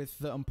with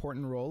the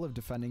important role of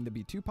defending the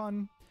b2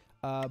 pawn.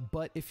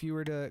 But if you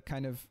were to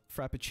kind of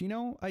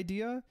Frappuccino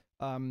idea,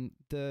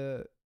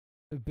 the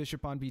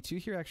bishop on b2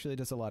 here actually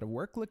does a lot of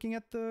work looking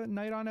at the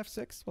knight on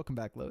f6. Welcome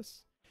back,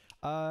 Los.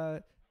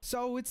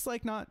 So it's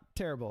like not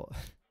terrible.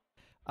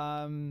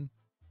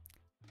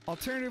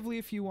 Alternatively,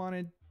 if you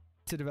wanted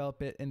to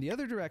develop it in the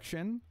other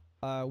direction,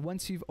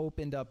 once you've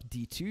opened up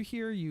d2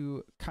 here,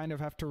 you kind of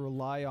have to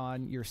rely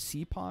on your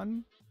c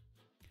pawn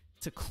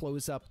to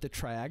close up the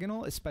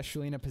triagonal,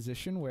 especially in a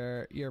position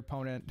where your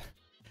opponent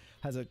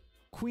has a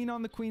queen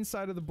on the queen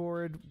side of the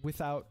board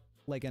without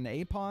like an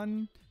a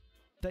pawn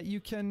that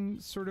you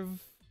can sort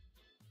of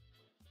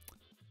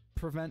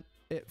prevent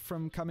it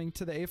from coming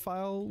to the a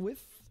file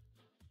with.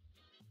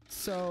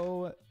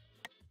 So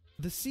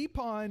the c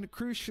pawn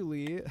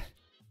crucially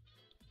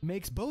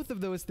makes both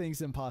of those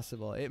things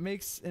impossible. It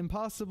makes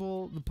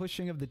impossible the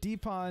pushing of the d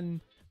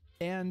pawn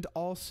and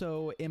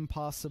also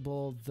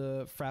impossible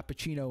the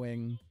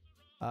frappuccinoing.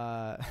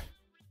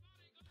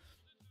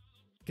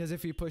 Because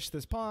if you push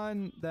this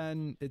pawn,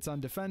 then it's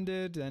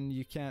undefended, and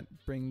you can't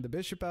bring the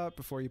bishop out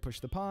before you push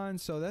the pawn,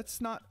 so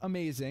that's not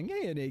amazing.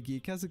 Hey, NA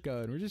Geek, how's it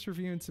going? We're just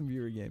reviewing some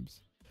viewer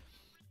games.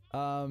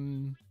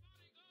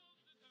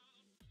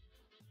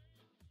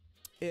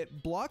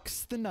 It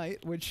blocks the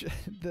knight, which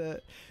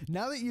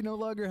now that you no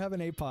longer have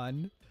an a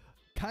pawn,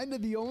 kind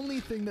of the only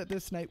thing that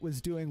this knight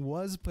was doing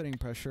was putting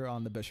pressure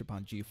on the bishop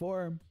on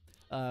g4.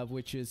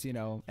 Which is, you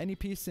know, any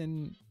piece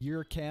in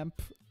your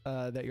camp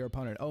that your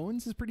opponent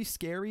owns is pretty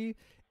scary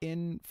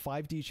in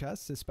 5D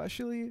chess,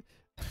 especially.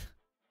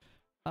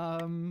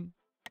 What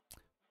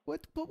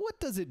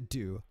does it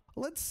do?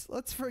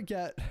 Let's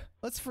forget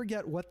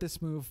what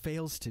this move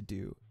fails to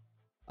do.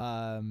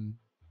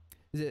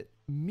 Is it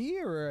me,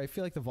 or I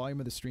feel like the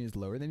volume of the stream is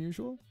lower than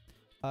usual?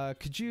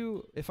 Could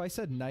you, if I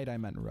said knight, I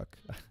meant rook.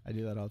 I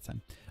do that all the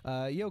time.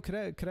 Yo, could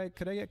I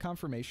get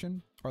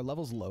confirmation? Are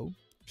levels low?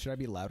 Should I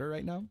be louder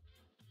right now?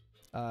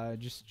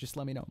 Just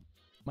let me know.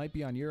 Might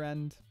be on your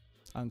end.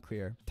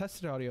 Unclear.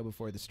 Tested audio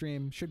before the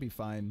stream. Should be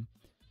fine.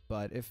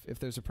 But if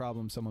there's a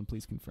problem, someone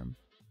please confirm.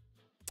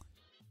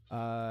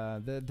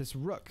 This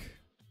rook.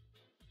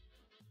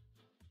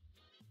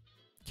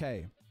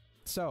 Okay.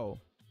 So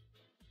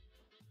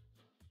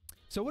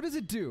what does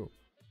it do?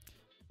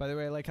 By the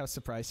way, I like how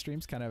surprise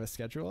streams kind of have a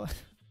schedule.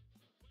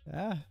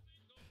 Yeah.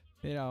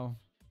 You know,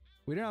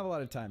 we don't have a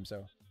lot of time,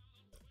 so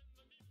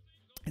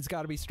it's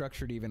got to be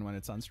structured even when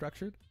it's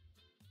unstructured.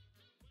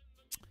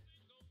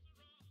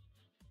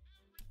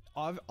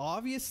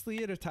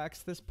 Obviously, it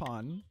attacks this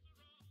pawn.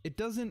 It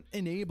doesn't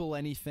enable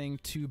anything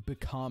to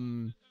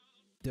become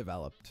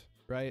developed,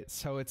 right?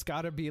 So it's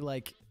got to be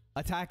like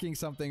attacking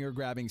something or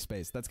grabbing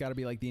space. That's got to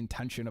be like the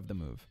intention of the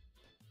move.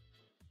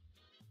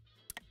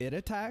 It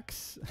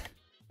attacks.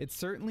 It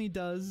certainly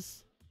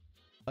does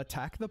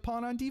attack the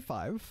pawn on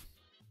d5.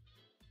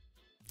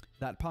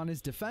 That pawn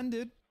is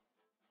defended.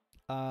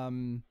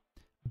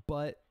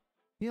 But,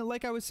 you know,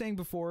 like I was saying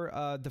before,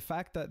 the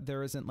fact that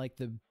there isn't like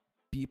the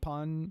b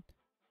pawn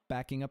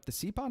backing up the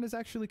c pawn is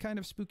actually kind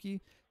of spooky.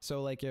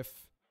 So like if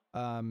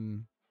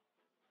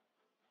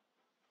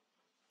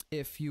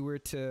you were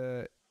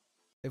to,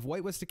 if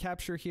white was to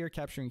capture here,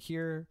 capturing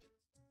here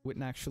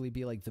wouldn't actually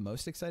be like the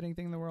most exciting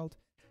thing in the world.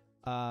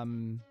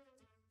 The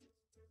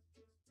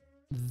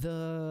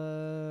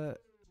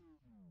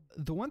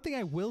one thing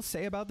I will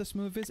say about this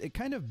move is it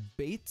kind of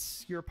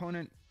baits your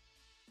opponent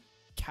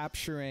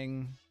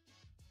capturing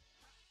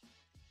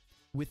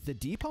with the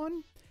d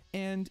pawn.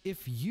 And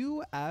if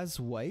you, as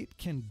white,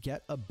 can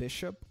get a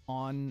bishop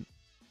on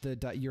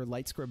your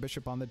light square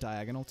bishop on the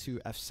diagonal to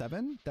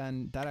f7,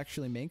 then that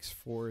actually makes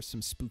for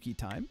some spooky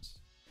times.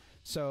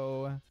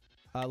 So,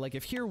 like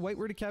if here white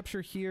were to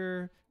capture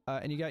here,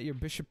 and you got your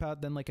bishop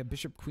out, then like a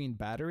bishop queen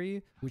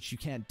battery, which you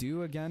can't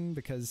do again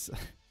because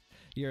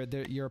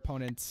your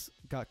opponent's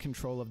got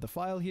control of the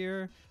file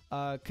here,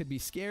 could be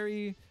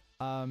scary.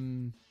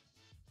 So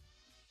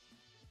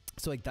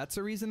like that's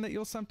a reason that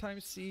you'll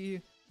sometimes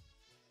see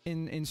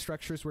in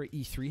structures where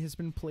e3 has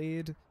been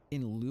played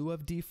in lieu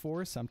of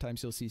d4.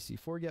 Sometimes you'll see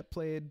c4 get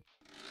played.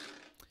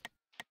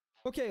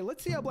 Okay,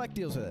 let's see how black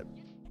deals with it.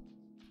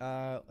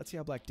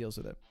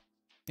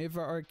 If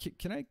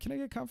can I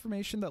get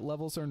confirmation that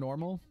levels are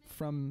normal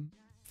from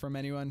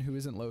anyone who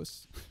isn't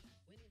Los?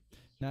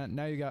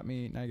 now you got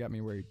me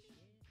worried.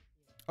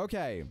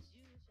 Okay.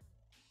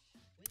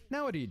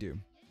 Now what do you do?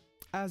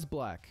 As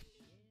black.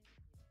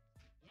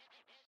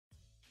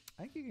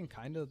 I think you can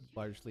kind of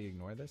largely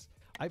ignore this.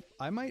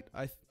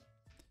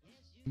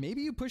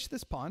 Maybe you push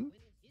this pawn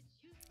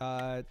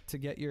to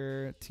get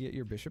your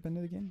bishop into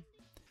the game.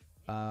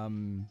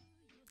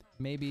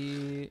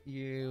 Maybe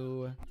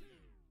you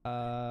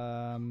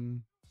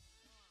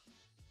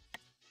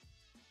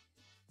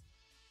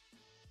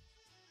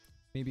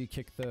maybe you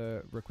kick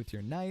the rook with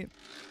your knight.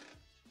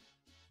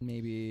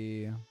 Maybe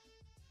you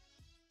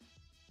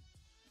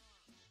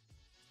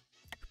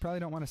probably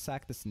don't want to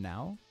sack this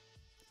now,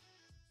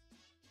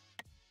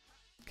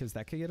 because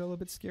that could get a little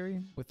bit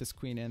scary with this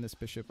queen and this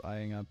bishop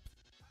eyeing up.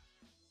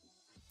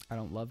 I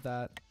don't love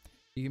that.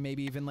 You can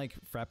maybe even like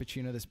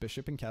frappuccino this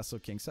bishop and castle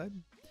kingside.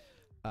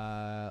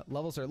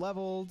 Levels are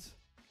leveled.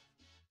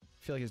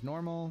 Feel like it's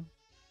normal.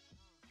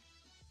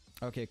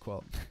 Okay,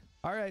 cool.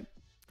 All right.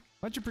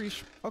 Much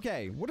appreciated.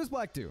 Okay, what does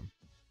black do?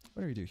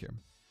 What do we do here?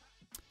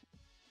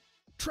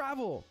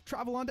 Travel!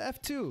 Travel onto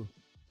F2.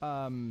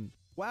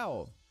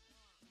 Wow.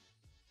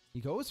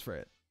 He goes for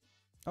it.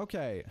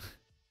 Okay.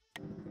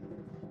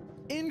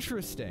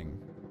 Interesting.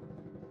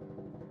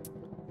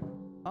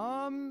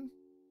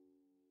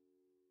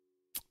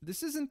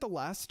 This isn't the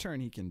last turn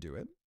he can do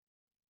it.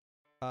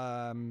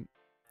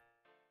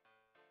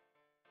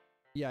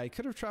 Yeah, he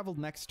could have traveled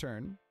next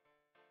turn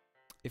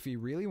if he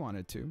really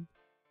wanted to.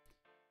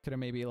 Could have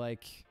maybe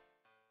like...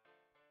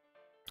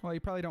 Well,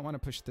 you probably don't want to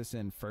push this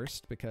in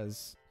first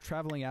because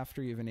traveling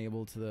after you've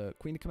enabled the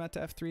queen to come out to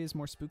F3 is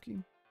more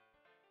spooky.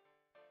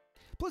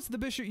 Plus the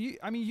bishop,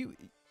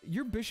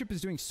 your bishop is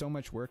doing so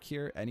much work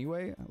here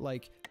anyway.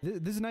 Like,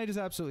 this knight is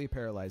absolutely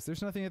paralyzed.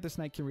 There's nothing that this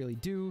knight can really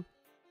do.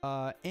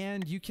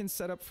 And you can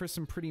set up for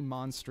some pretty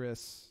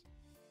monstrous...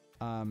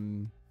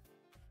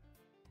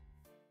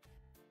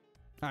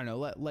 I don't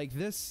know, like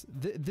this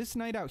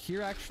knight out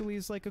here actually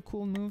is like a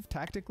cool move,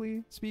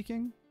 tactically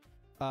speaking.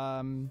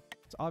 So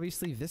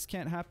obviously this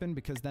can't happen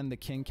because then the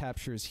king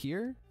captures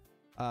here.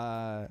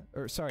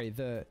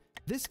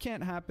 This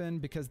can't happen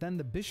because then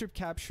the bishop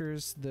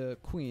captures the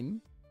queen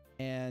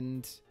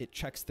and it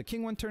checks the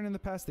king one turn in the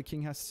past. The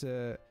king has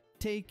to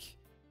take,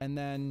 and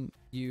then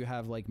you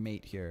have like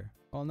mate here.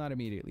 Well, not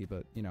immediately,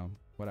 but you know,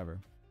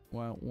 whatever.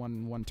 Well,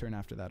 one turn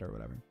after that or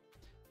whatever.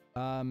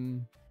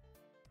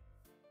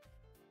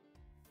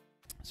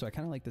 So I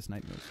kind of like this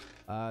knight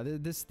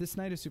move. This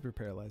knight is super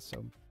paralyzed,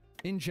 so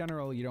in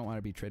general, you don't want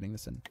to be trading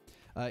this in.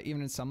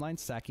 Even in some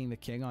lines, sacking the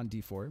king on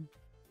d4.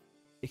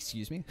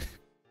 Excuse me?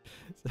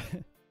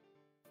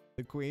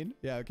 The queen?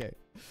 Yeah, okay.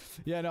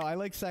 Yeah, no, I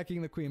like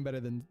sacking the queen better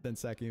than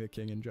sacking the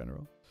king in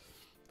general.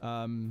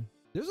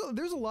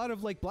 There's a lot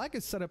of, like, black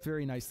is set up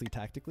very nicely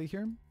tactically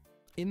here.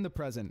 In the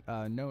present,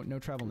 no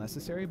travel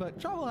necessary, but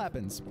travel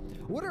happens.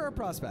 What are our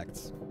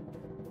prospects?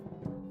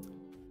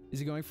 Is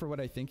he going for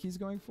what I think he's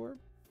going for?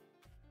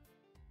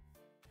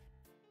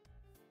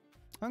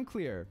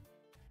 Unclear.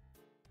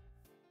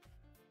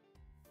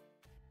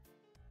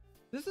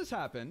 This has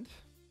happened.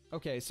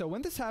 Okay, so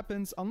when this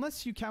happens,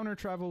 unless you counter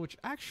travel, which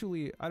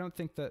actually I don't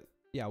think that...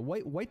 Yeah,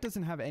 white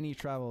doesn't have any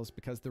travels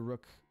because the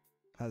rook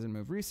hasn't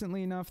moved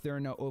recently enough. There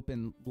are no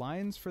open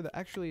lines for the...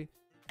 Actually,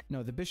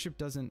 no, the bishop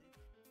doesn't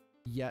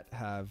yet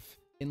have...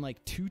 In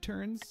like 2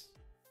 turns,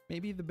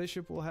 maybe the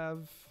bishop will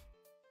have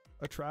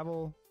a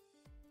travel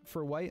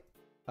for white.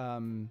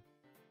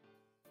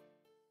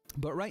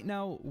 But right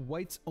now,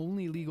 white's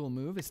only legal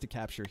move is to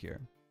capture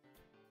here.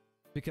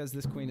 Because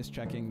this queen is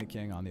checking the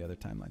king on the other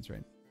timelines,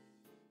 right?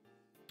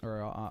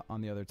 Or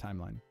on the other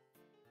timeline.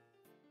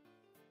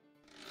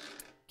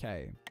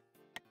 Okay.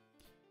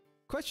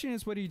 Question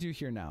is, what do you do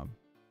here now?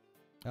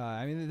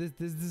 I mean,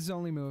 this is his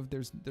only move.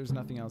 There's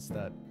nothing else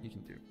that you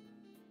can do.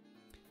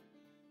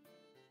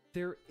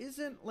 There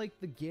isn't like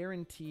the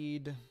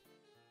guaranteed...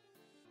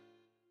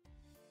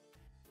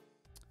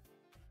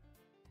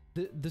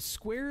 The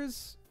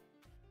squares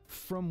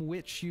from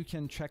which you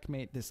can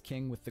checkmate this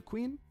king with the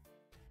queen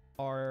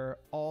are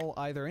all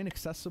either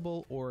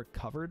inaccessible or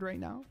covered right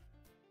now.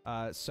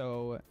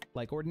 So,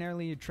 like,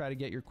 ordinarily you'd try to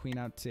get your queen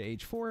out to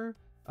h4,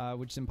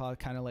 which is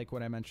kind of like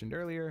what I mentioned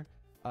earlier.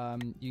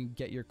 You can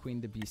get your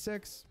queen to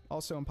b6,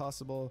 also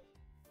impossible.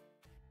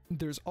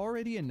 There's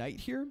already a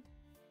knight here,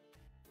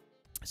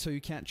 so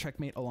you can't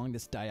checkmate along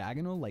this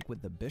diagonal, like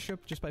with the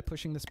bishop, just by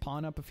pushing this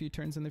pawn up a few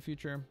turns in the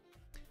future.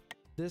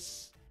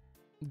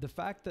 The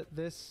fact that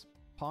this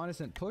pawn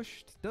isn't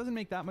pushed doesn't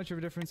make that much of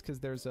a difference because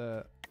there's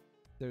the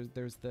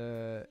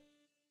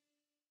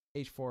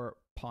h4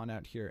 pawn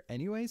out here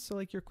anyway, so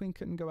like your queen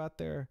couldn't go out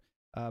there,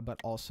 but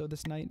also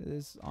this knight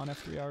is on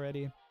f3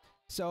 already.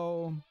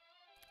 So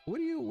what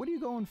are you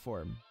going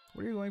for?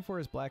 What are you going for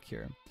as black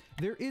here?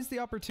 There is the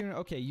opportunity.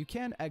 Okay, you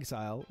can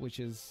exile, which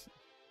is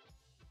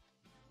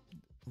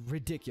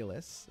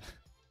ridiculous.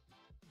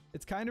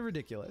 It's kind of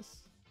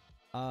ridiculous.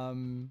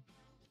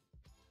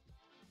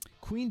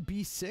 Queen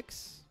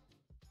b6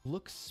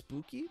 looks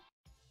spooky.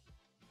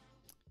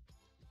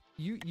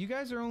 You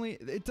guys are only...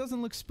 It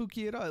doesn't look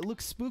spooky at all. It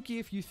looks spooky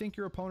if you think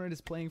your opponent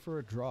is playing for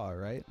a draw,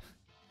 right?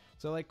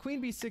 So like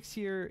queen b6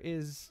 here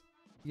is,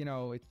 you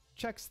know, it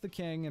checks the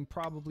king, and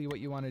probably what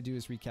you want to do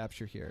is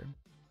recapture here.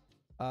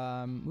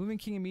 Moving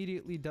king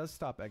immediately does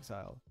stop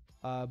exile.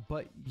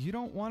 but you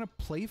don't want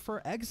to play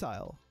for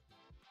exile.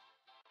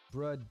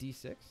 Bruh,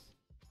 d6.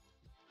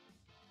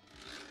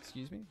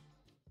 Excuse me.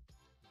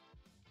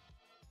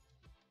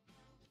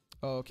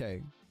 Oh,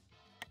 okay.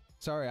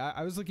 Sorry,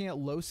 I was looking at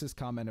Los's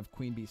comment of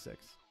queen b6.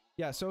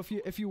 Yeah, so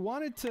if you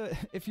wanted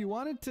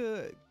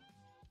to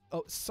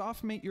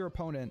soft mate your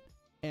opponent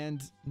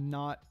and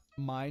not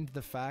mind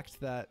the fact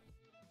that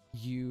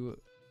you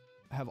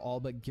have all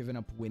but given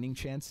up winning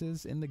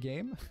chances in the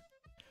game,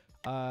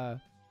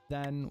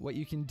 then what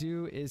you can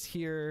do is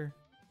here,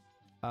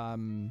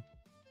 you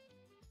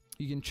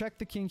can check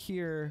the king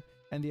here,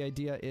 and the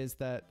idea is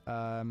that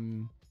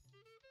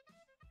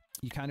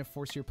you kind of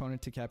force your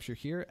opponent to capture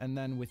here, and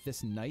then with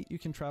this knight, you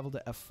can travel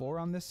to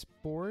f4 on this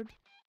board,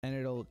 and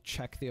it'll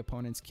check the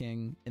opponent's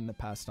king in the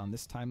past on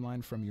this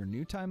timeline from your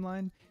new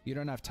timeline. You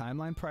don't have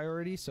timeline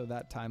priority, so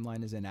that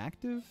timeline is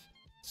inactive.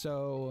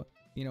 So,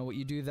 you know, what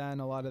you do then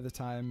a lot of the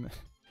time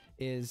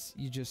is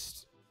you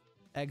just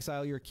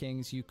exile your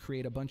kings, you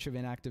create a bunch of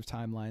inactive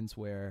timelines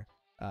where,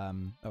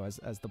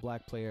 as the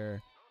black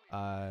player,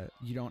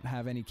 you don't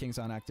have any kings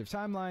on active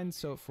timelines,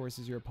 so it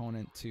forces your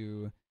opponent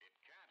to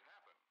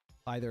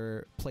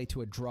either play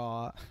to a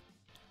draw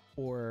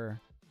or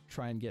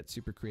try and get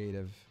super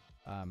creative,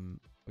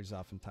 which is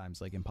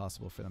oftentimes like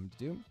impossible for them to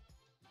do.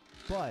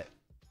 But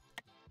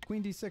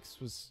queen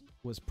d6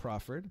 was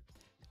proffered,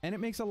 and it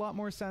makes a lot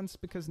more sense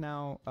because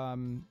now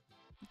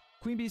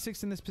queen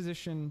b6 in this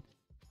position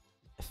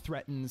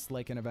threatens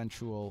like an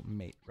eventual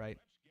mate, right?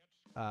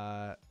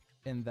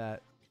 In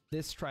that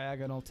this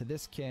triagonal to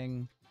this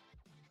king,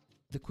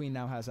 the queen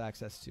now has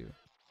access to.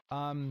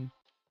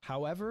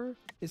 However,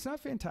 it's not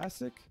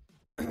fantastic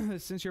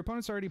since your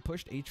opponent's already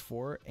pushed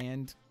h4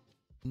 and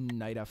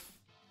knight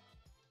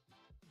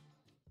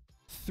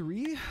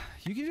f3.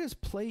 You can just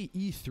play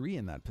e3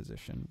 in that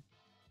position.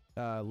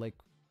 Like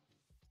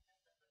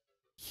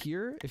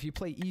here, if you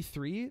play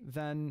e3,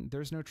 then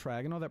there's no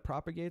triagonal that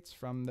propagates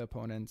from the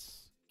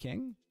opponent's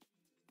king,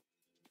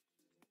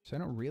 so I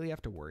don't really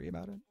have to worry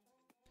about it.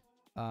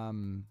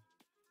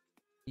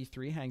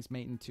 E3 hangs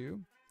mate in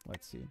 2.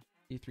 Let's see.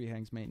 E3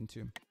 hangs mate in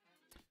 2.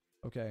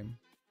 Okay.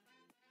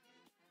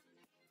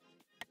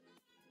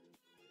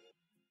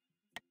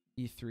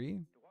 E3.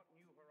 To what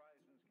new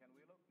horizons can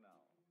we look now?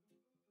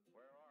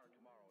 Where are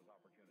tomorrow's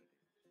opportunities?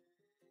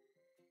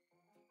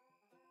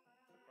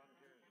 The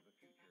frontiers of the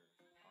future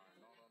are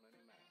not on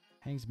any map.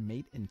 Hangs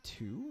mate in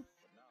 2?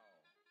 But now,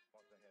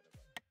 what's ahead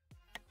of us?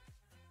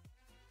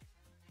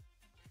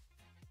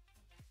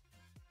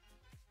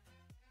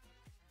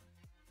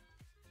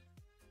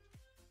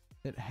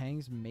 It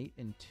hangs mate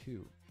in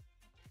 2.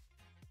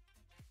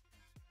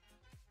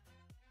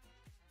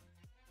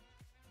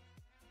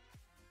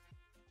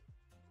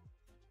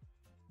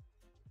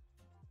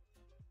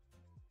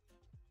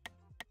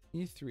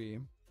 E3.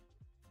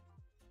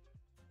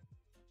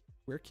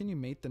 Where can you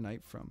mate the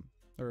knight from?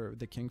 Or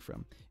the king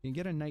from? You can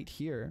get a knight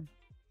here,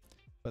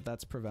 but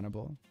that's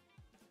preventable.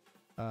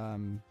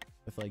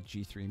 With like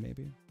G3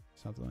 maybe.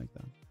 Something like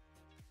that.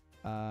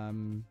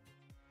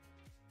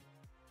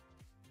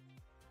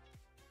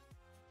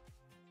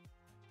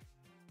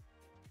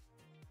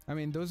 I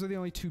mean, those are the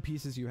only two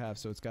pieces you have,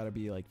 so it's got to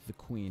be like the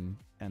queen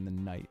and the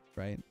knight,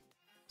 right?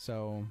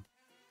 So...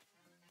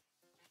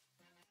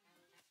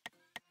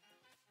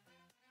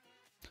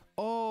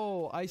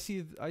 Oh, I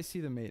see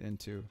the mate in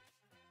 2.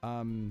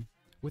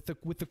 With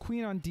the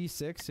queen on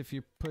d6, if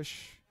you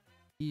push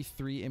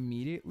e3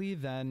 immediately,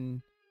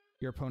 then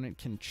your opponent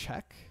can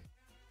check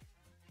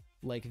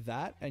like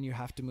that, and you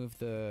have to move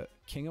the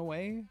king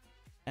away,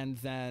 and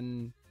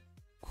then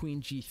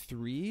queen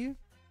g3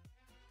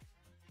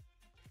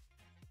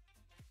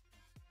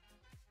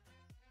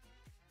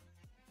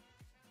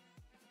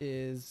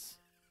 is,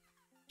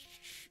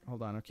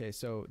 hold on, okay,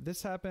 so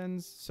this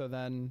happens, so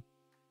then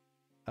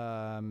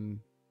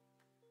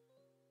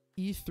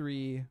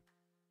e3,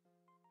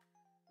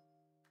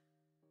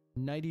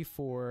 knight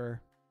e4,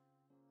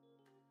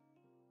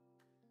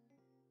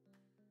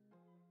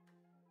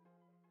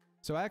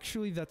 so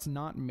actually that's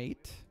not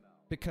mate,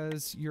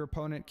 because your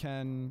opponent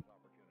can,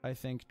 I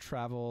think,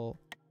 travel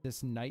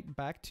this knight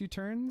back 2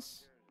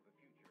 turns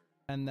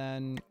and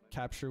then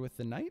capture with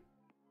the knight,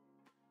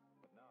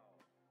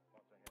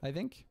 I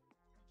think,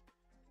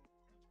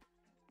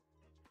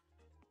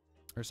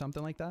 or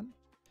something like that.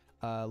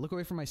 Look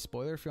away from my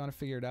spoiler if you want to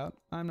figure it out.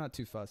 I'm not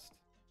too fussed.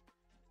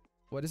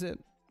 What is it?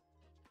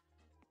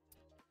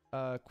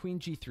 Queen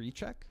g3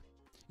 check.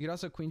 You could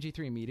also queen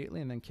g3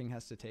 immediately, and then king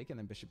has to take, and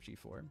then bishop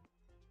g4.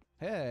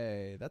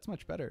 Hey, that's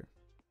much better.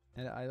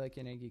 And I like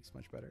NA Geeks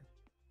much better.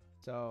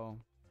 So,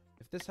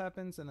 if this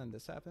happens, and then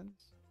this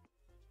happens...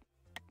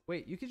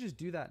 Wait, you could just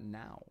do that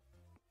now.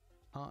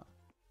 Huh?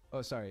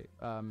 Oh, sorry.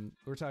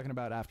 We're talking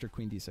about after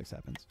queen d6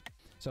 happens.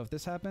 So if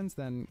this happens,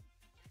 then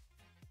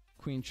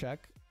queen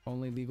check.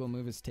 Only legal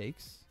move is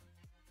takes,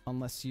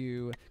 unless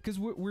you, because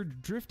we're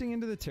drifting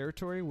into the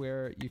territory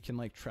where you can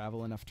like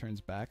travel enough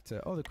turns back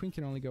to, oh, the queen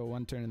can only go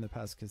 1 turn in the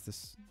past because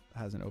this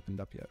hasn't opened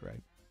up yet,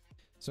 right?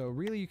 So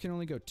really you can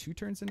only go 2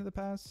 turns into the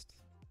past.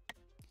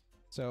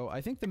 So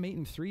I think the mate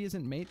in 3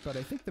 isn't mate, but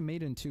I think the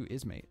mate in 2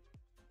 is mate.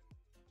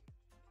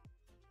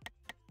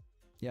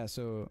 Yeah,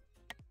 so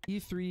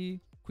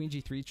e3, queen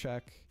g3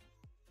 check,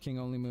 king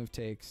only move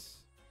takes,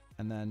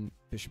 and then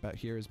bishop out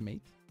here is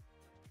mate.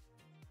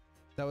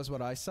 That was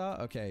what I saw.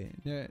 Okay,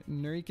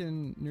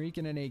 Nurikan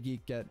and A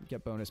Geek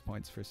get bonus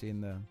points for seeing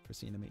the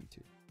mate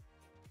too.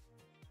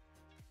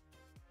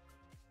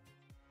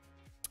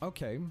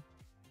 Okay.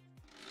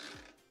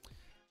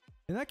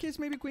 In that case,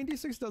 maybe queen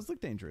d6 does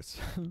look dangerous,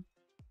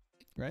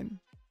 right?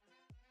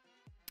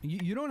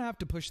 You don't have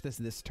to push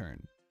this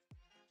turn.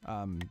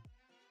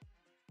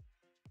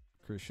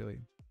 Crucially.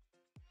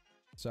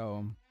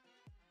 So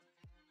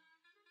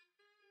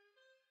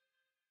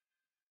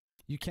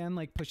you can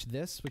like push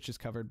this, which is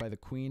covered by the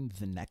queen,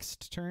 the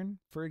next turn,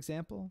 for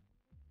example.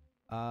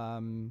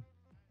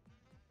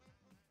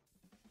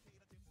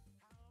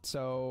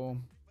 So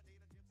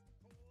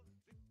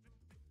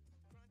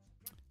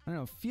I don't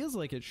know, feels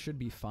like it should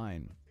be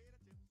fine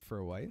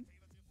for white.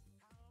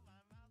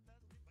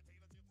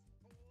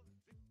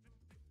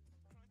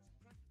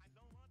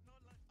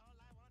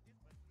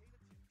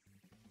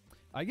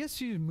 I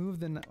guess you move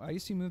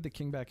the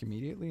king back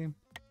immediately,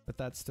 but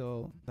that's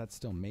still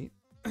mate.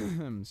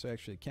 So I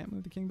actually can't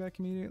move the king back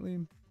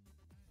immediately.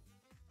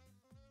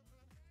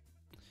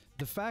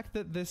 The fact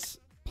that this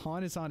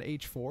pawn is on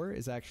h4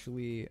 is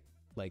actually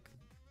like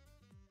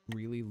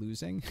really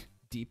losing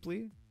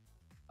deeply.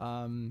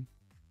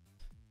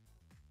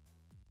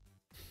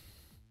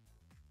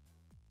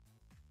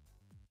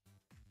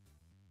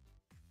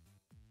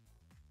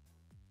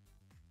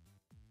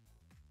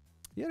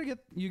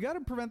 You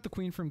gotta prevent the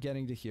queen from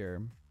getting to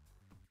here.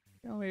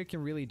 The only way it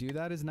can really do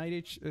that is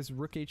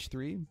rook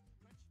h3.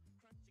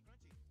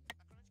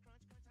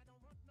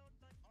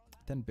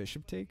 Then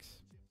bishop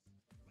takes.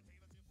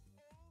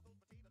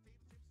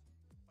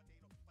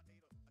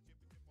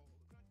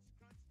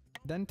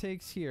 Then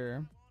takes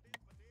here.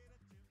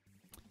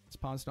 This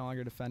pawn's no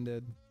longer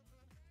defended.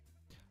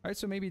 Alright,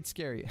 so maybe it's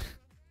scary.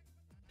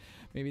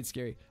 Maybe it's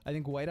scary. I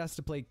think white has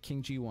to play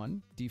king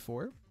g1,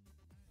 d4.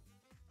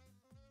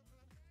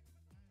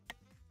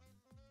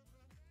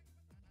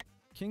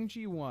 King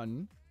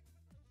g1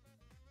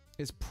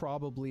 is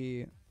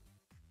probably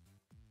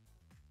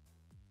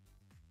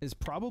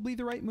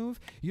the right move.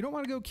 You don't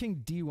want to go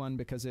king d1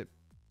 because it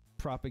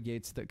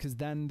propagates that, because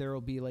then there will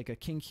be like a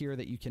king here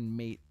that you can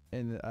mate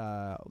in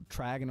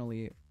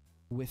triagonally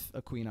with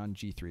a queen on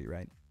g3,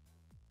 right?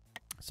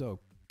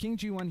 So king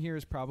g1 here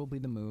is probably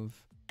the move.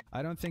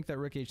 I don't think that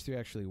rook h3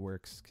 actually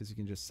works because you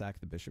can just sack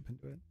the bishop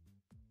into it,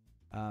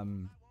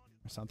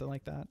 or something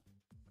like that.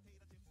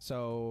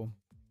 So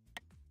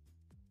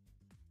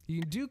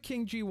you can do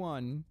king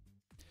g1,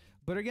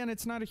 but again,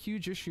 it's not a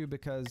huge issue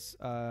because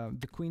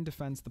the queen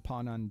defends the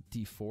pawn on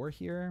d4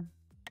 here.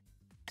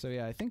 So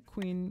yeah, I think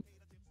king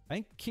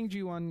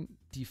g1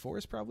 d4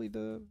 is probably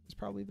the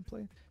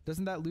play.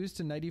 Doesn't that lose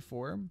to knight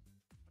e4?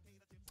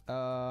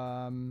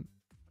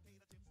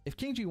 If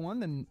king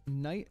g1,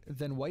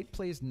 then white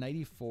plays knight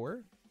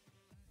e4.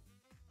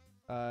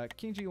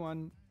 King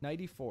g1, knight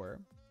e4.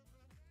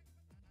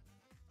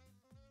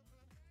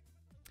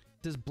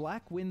 Does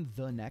black win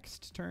the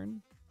next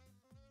turn?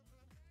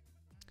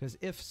 Because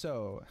if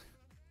so,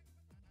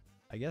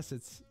 I guess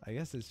it's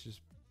just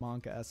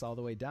Monka S all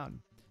the way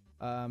down.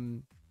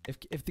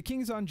 If the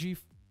king's on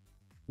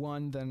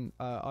g1, then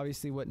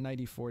obviously what knight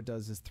e4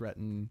 does is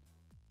threaten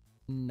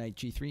knight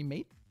g3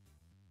 mate.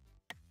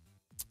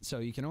 So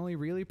you can only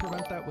really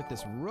prevent that with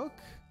this rook.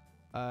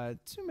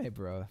 Tsume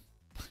bro,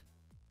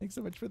 thanks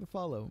so much for the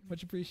follow,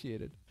 much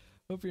appreciated.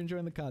 Hope you're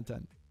enjoying the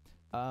content.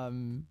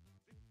 Welcome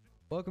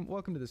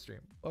to the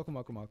stream.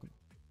 Welcome.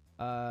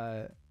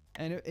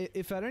 And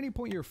if at any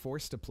point you're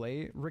forced to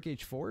play rook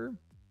h4,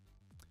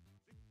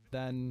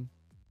 then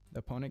the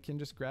opponent can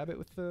just grab it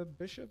with the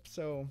bishop,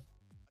 so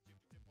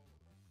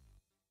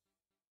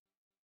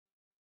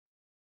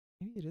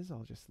maybe it is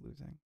all just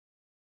losing.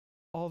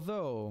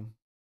 Although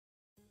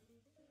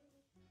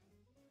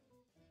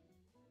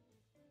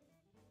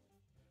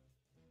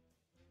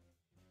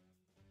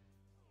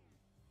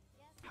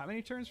how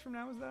many turns from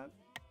now is that?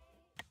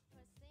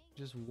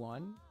 Just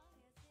one?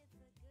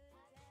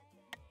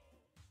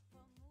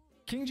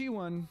 King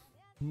g1,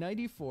 knight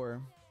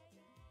e4.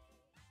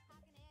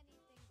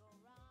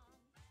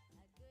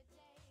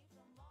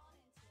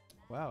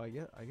 Wow,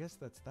 I guess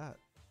that's that.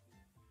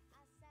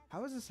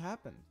 How has this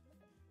happened?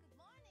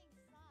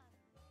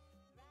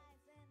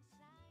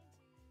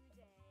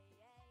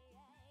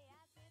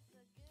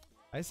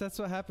 I guess that's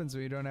what happens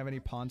when you don't have any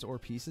pawns or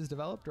pieces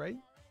developed, right?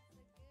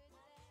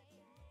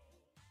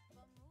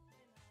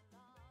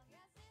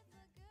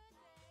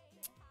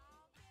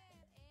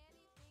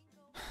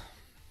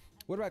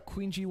 What about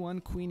queen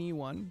g1, queen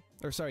e1?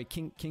 Or sorry,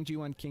 king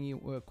g1,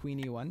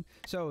 queen e1.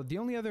 So the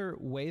only other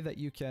way that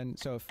you can,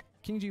 so if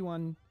king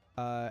g1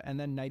 and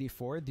then knight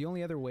e4, the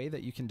only other way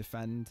that you can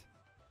defend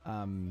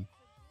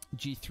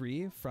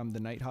g3 from the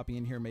knight hopping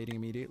in here mating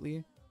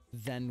immediately,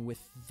 then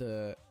with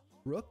the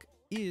rook,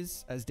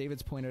 is, as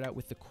David's pointed out,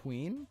 with the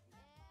queen.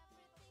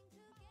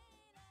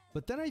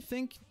 But then I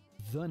think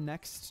the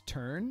next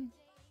turn,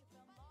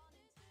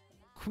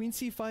 queen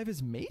c5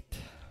 is mate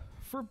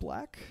for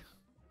black?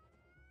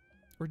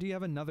 Or do you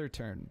have another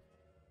turn?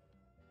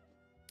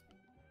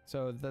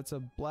 So that's a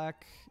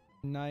black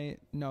knight.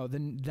 No,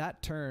 then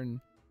that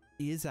turn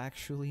is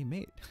actually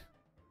mate.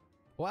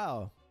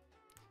 Wow.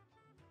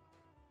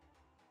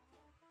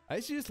 I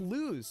should just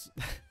lose.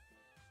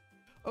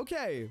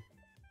 Okay.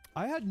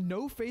 I had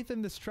no faith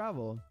in this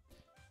travel,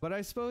 but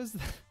I suppose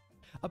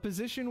a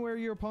position where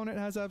your opponent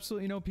has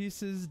absolutely no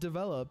pieces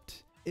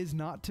developed is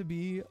not to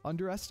be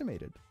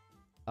underestimated.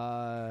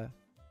 That's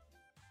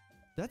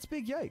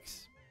big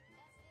yikes.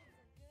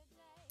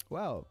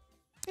 Wow.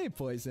 Hey,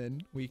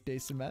 Poison. Weekday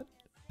cement.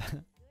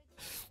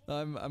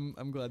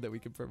 I'm glad that we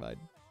can provide.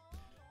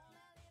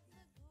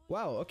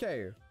 Wow,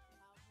 okay.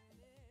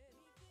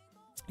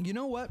 You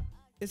know what?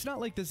 It's not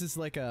like this is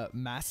like a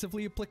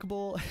massively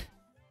applicable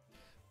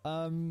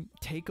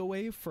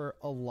takeaway for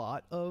a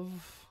lot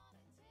of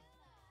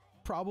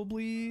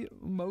probably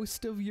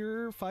most of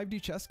your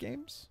 5D chess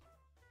games.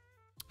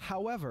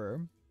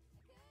 However,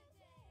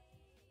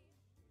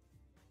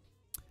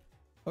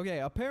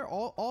 okay,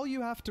 all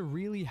you have to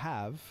really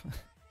have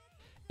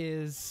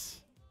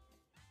is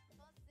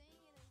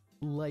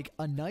like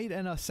a knight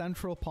and a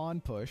central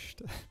pawn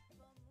pushed.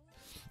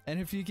 And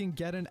if you can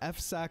get an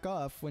F-sack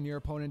off when your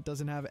opponent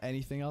doesn't have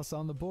anything else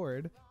on the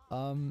board,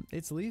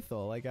 it's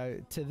lethal. Like,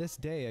 to this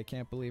day, I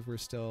can't believe we're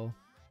still,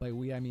 by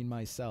we I mean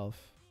myself,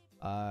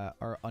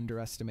 are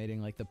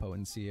underestimating like the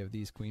potency of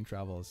these queen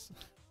travels.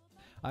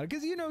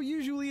 Because, you know,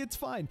 usually it's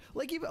fine.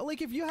 Like,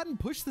 if you hadn't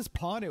pushed this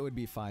pawn, it would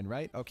be fine,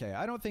 right? Okay,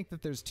 I don't think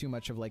that there's too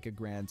much of like a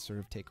grand sort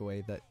of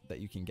takeaway that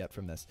you can get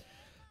from this.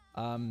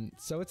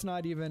 So it's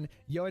not even,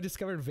 yo, I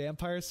discovered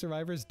Vampire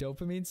Survivors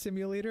Dopamine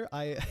Simulator.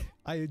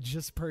 I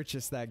just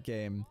purchased that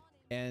game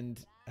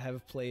and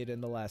have played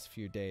in the last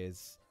few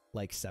days,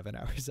 like 7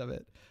 hours of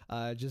it,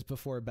 just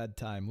before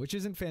bedtime, which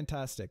isn't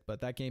fantastic, but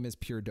that game is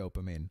pure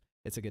dopamine.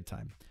 It's a good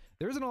time.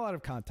 There isn't a lot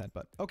of content,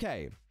 but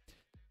okay.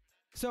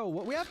 So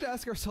what we have to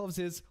ask ourselves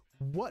is,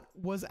 what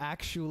was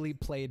actually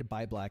played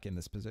by black in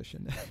this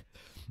position?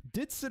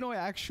 Did Sonoy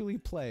actually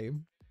play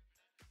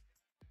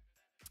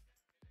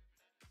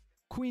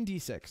Queen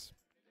d6?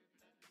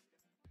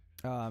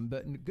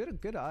 But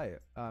good eye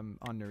on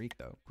Narik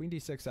though. Queen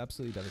d6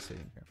 absolutely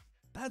devastating here.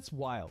 That's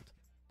wild.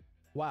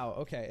 Wow,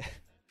 okay.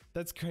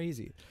 That's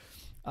crazy.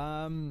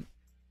 Knight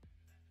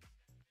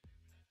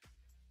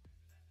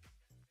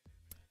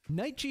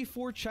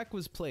g4 check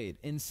was played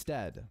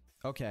instead.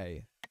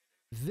 Okay.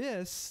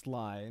 This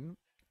line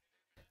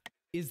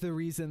is the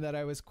reason that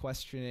I was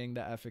questioning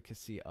the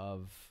efficacy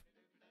of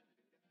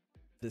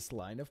this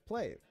line of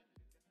play.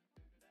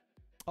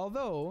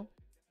 Although,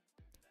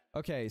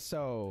 okay,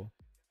 so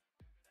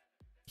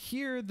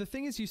here the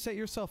thing is, you set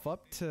yourself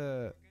up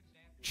to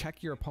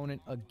check your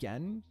opponent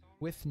again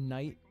with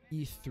knight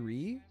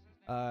e3,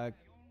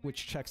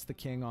 which checks the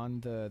king on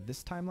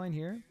this timeline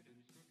here.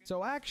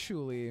 So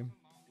actually,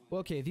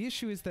 well, okay, the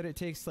issue is that it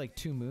takes like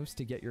 2 moves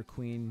to get your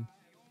queen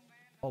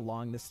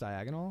along this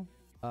diagonal.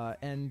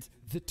 And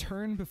the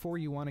turn before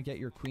you want to get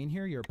your queen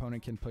here, your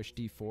opponent can push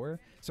d4.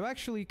 So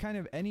actually, kind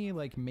of any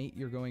like mate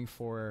you're going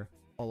for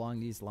along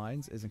these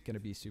lines isn't going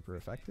to be super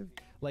effective.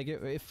 Like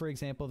if for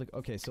example,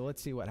 okay, so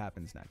let's see what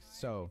happens next.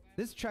 So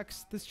this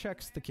checks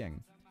the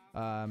king.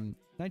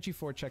 Knight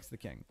g4 checks the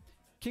king.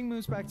 King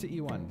moves back to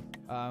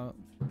e1.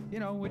 You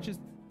know, which is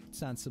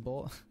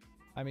sensible.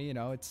 I mean, you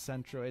know, it's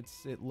central.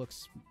 It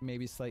looks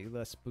maybe slightly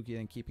less spooky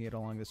than keeping it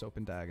along this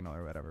open diagonal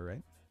or whatever,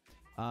 right?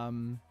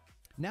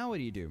 Now what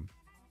do you do?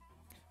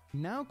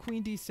 Now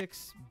queen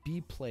d6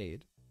 be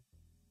played.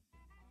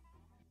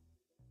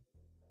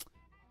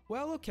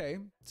 Well, okay.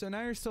 So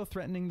now you're still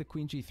threatening the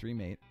queen g3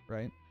 mate,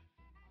 right?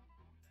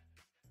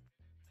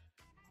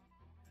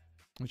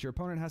 Which your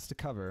opponent has to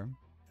cover.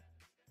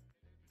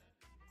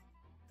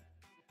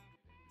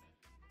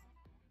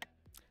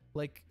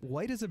 Like,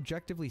 white is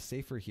objectively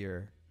safer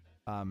here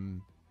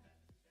than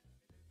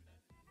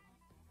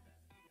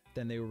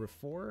they were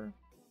before.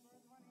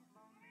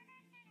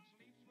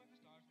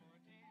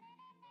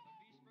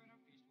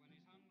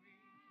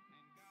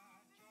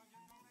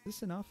 Is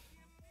this enough?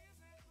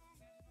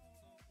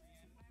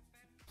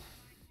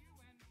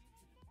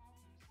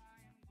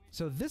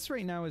 So this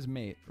right now is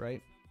mate,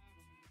 right?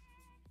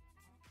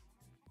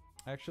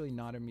 Actually,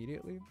 not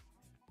immediately.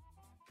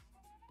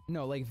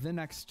 No, like the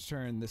next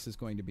turn, this is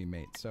going to be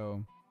mate.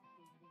 So,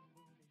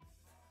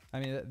 I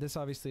mean, this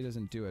obviously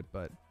doesn't do it,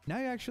 but now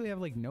you actually have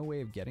like no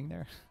way of getting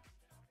there.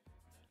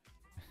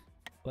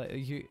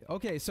 Like,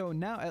 okay, so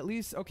now at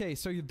least, okay,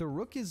 so the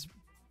rook is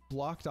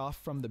blocked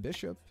off from the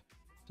bishop.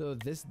 So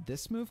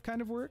this move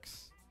kind of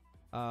works.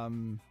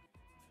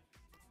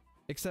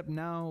 Except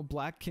now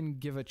black can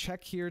give a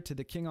check here to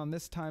the king on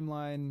this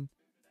timeline.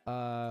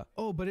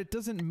 Oh, but it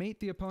doesn't mate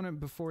the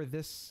opponent before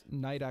this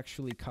knight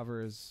actually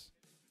covers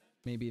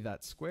maybe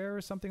that square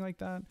or something like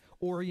that.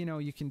 Or, you know,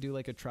 you can do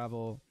like a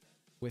travel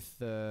with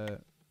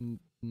the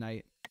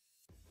knight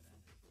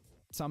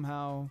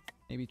somehow.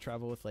 Maybe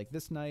travel with like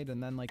this knight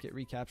and then like it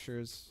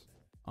recaptures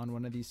on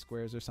one of these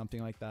squares or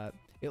something like that.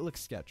 It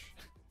looks sketch.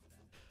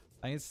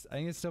 I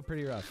think it's still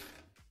pretty rough.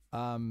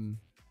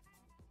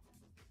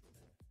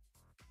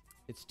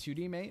 It's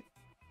 2D mate.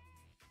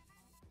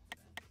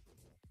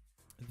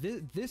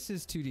 This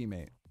is 2D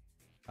mate.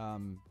 I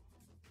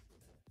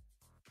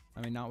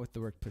mean, not with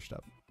the work pushed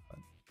up. But.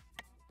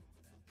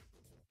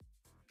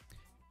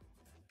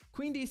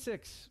 Queen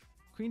d6.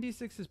 Queen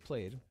d6 is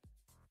played.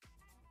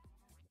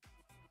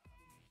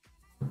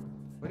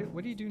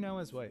 What do you do now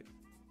as white?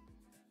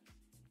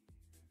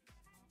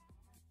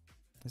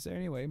 Is there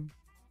any way?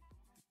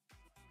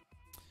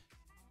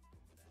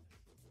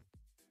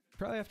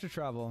 Probably have to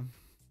travel.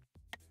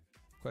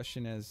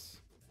 Question is,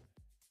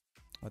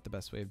 what the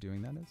best way of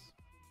doing that is?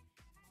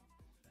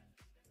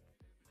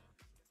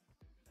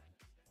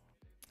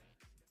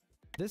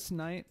 This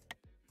knight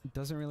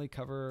doesn't really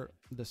cover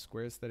the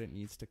squares that it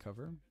needs to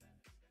cover.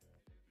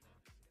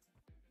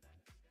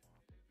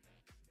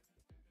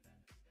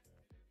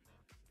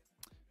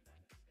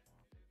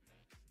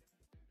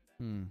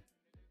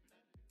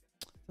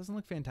 Doesn't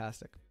look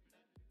fantastic.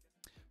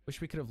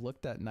 Wish we could have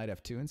looked at knight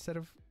f2 instead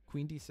of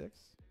queen d6.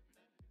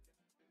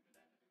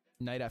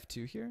 Knight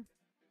f2 here.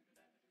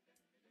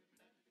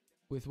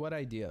 With what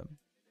idea?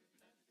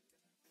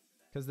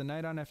 Because the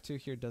knight on f2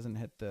 here doesn't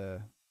hit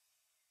the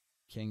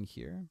king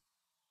here.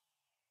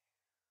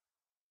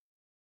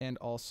 And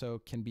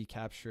also can be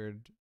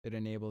captured. It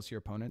enables your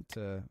opponent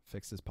to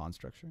fix his pawn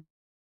structure.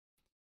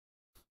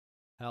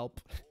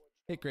 Help.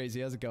 Hey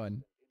Crazy, how's it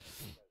going?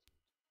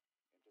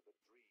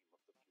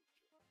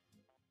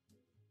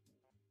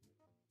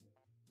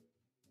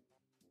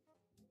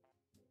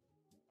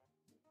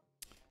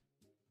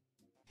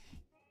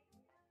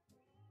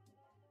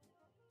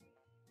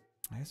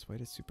 I guess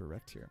white is super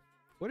wrecked here.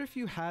 What if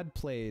you had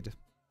played...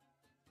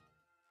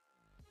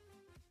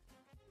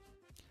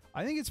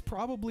 I think it's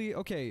probably...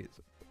 Okay.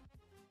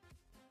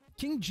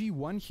 King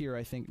g1 here,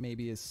 I think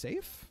maybe is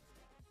safe.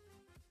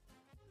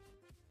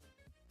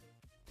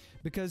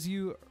 Because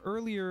you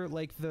earlier,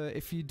 like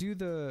if you do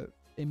the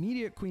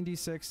immediate queen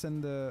d6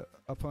 and the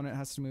opponent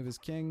has to move his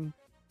king,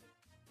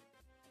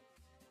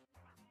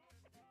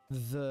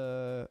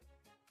 the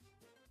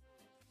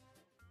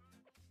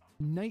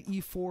knight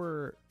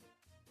e4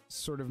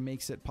 sort of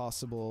makes it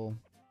possible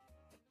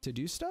to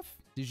do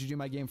stuff. Did you do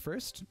my game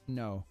first?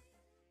 No.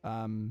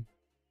 Now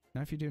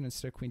if you do it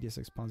instead of queen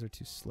d6, pawns are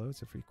too slow.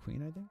 It's a free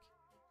queen, I think.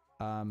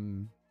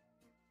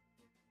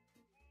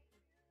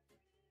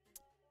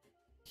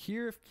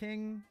 Here if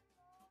king...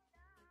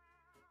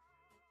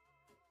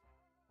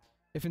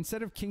 If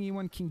instead of king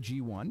e1, king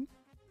g1,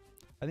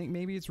 I think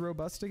maybe it's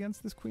robust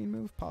against this queen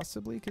move,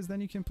 possibly, because then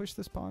you can push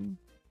this pawn.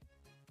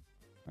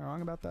 Am I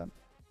wrong about that?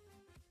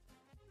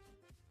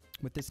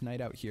 With this knight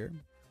out here.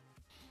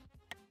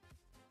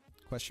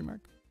 Question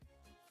mark?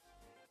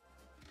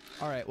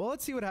 Alright, well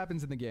let's see what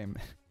happens in the game.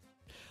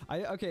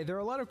 Okay, there are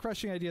a lot of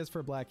crushing ideas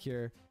for black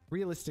here.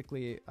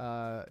 Realistically,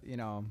 you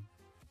know...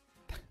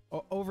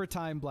 over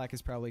time, black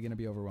is probably going to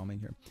be overwhelming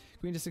here.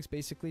 Queen d6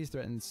 basically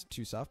threatens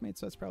 2 soft mates,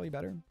 so that's probably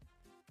better.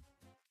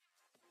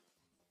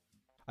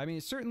 I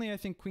mean, certainly I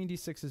think queen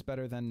d6 is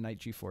better than knight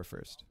g4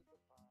 first.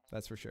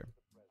 That's for sure.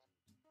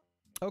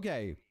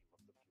 Okay.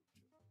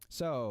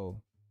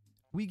 So,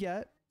 we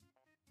get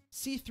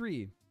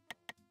c3.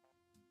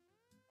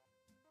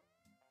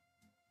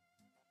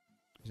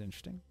 It's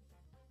interesting.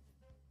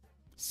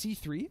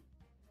 c3?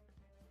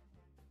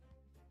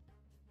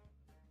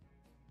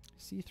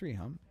 c3,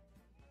 huh?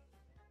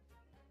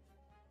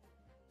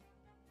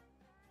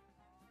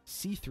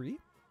 c3?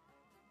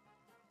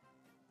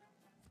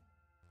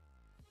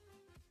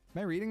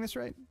 Am I reading this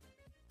right?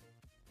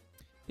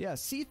 Yeah,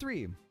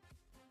 c3.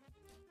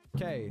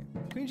 Okay,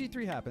 queen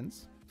g3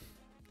 happens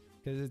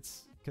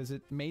because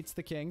it mates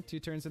the king 2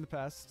 turns in the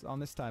past on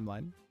this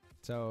timeline.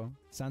 So,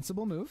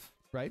 sensible move,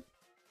 right?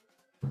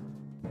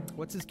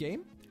 What's this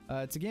game?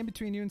 It's a game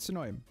between you and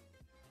Sonoy.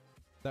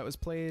 That was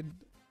played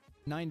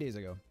 9 days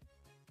ago.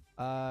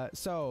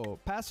 So,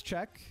 pass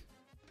check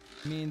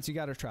means you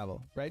gotta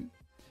travel, right?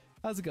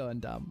 How's it going,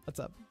 Dom? What's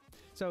up?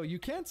 So, you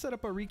can't set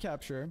up a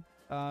recapture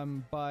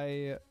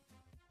by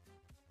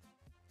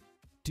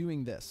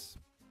doing this.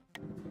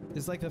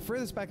 It's like the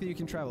furthest back that you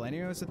can travel. And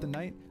you notice that the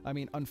knight, I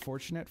mean,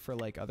 unfortunate for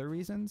like other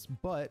reasons,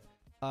 but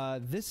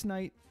this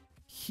knight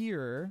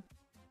here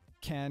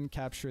can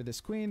capture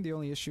this queen. The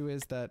only issue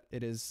is that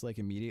it is like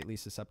immediately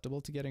susceptible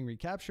to getting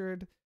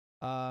recaptured.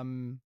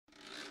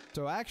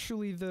 So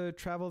actually the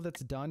travel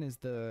that's done is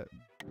the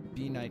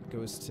B knight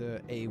goes to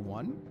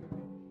A1.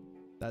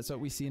 That's what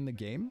we see in the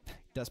game.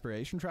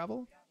 Desperation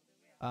travel.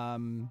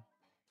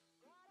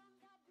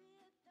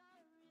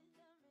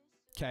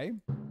 Okay.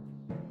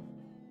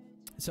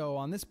 So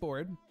on this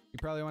board, you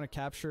probably want to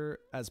capture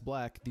as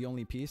black the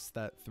only piece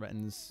that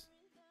threatens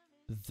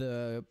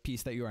the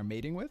piece that you are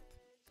mating with.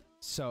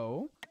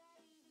 So,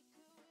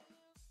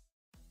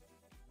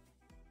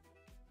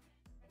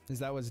 is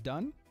that what's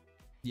done?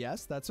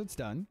 Yes, that's what's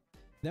done.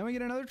 Then we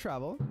get another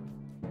travel.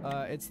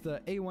 It's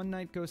the A1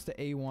 knight goes to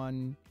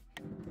A1.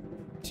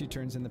 2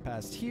 turns in the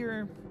past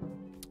here.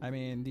 I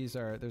mean,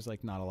 there's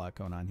like not a lot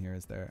going on here,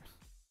 is there?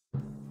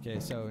 Okay,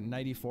 so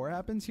knight e4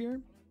 happens here.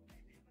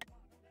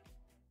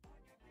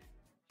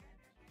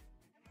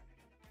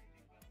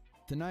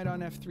 The knight on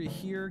f3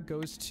 here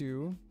goes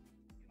to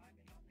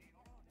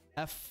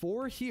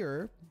f4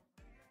 here,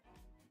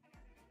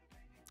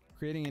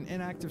 creating an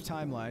inactive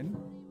timeline.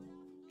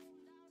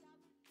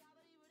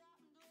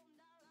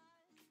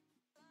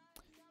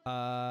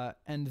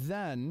 And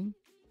then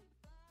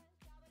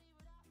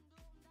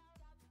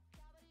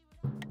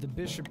the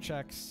bishop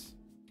checks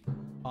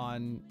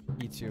on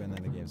e2, and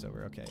then the game's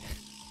over. Okay.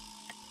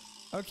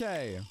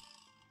 Okay.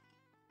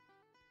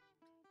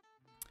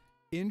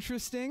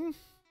 Interesting.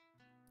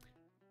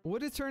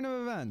 What a turn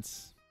of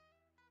events.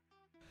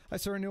 I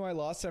sort of knew I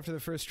lost after the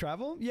first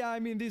travel. Yeah, I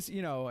mean, these,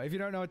 you know, if you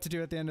don't know what to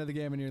do at the end of the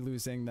game and you're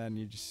losing, then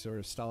you just sort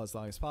of stall as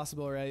long as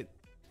possible, right?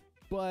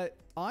 But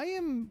I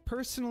am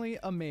personally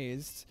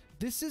amazed.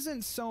 This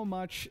isn't so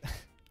much...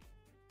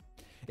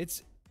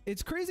 It's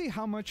crazy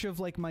how much of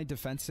like my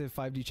defensive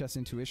 5D chess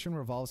intuition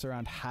revolves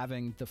around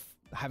having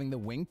the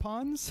wing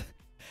pawns.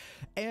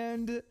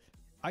 And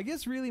I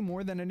guess really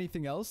more than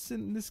anything else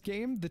in this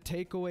game, the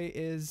takeaway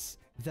is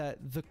that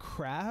the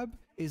crab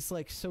is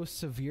like so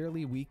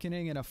severely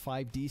weakening in a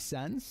 5D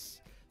sense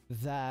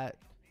that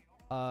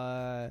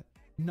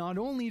not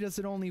only does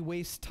it only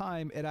waste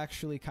time, it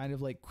actually kind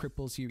of like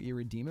cripples you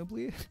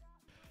irredeemably.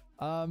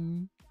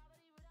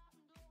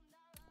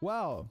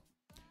 Wow.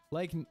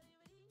 Like,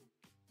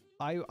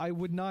 I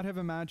would not have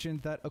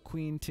imagined that a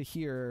queen to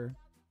here,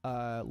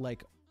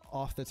 like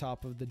off the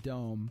top of the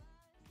dome,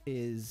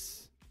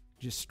 is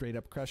just straight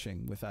up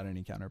crushing without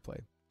any counterplay,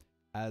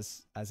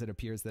 as it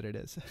appears that it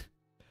is.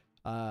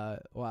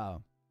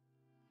 Wow.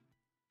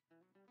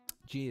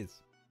 Jeez.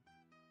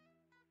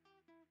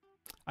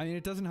 I mean,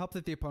 it doesn't help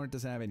that the opponent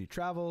doesn't have any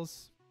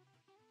travels.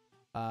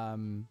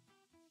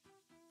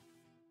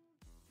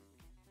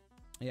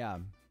 Yeah.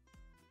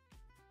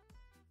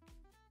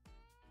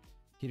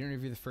 He didn't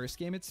review the first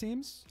game, it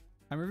seems.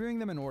 I'm reviewing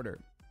them in order.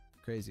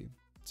 Crazy.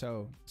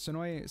 So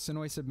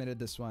Sonoy submitted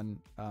this one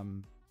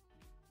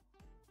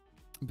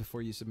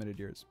before you submitted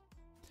yours.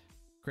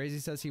 Crazy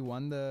says he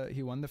won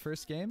the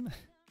first game.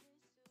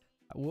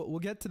 We'll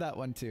get to that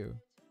one too.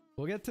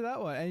 We'll get to that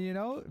one, and you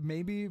know,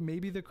 maybe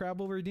the crab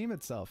will redeem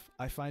itself.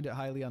 I find it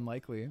highly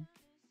unlikely.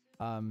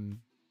 But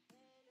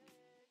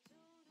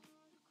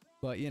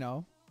you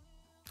know,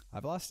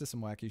 I've lost to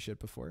some wacky shit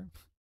before.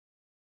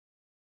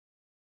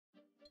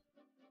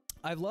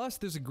 I've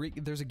lost. There's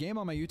a game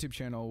on my YouTube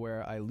channel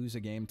where I lose a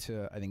game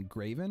to, I think,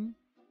 Graven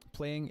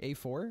playing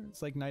a4.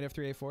 It's like knight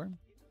f3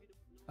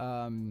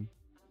 a4.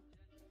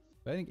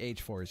 But I think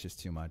h4 is just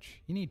too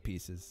much. You need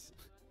pieces.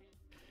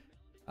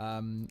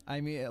 I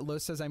mean, Lo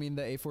says, I mean,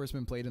 the a4 has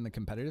been played in the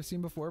competitive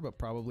scene before, but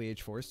probably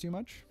h4 is too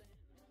much.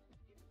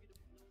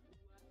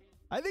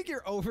 I think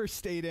you're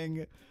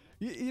overstating.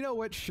 You know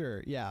what?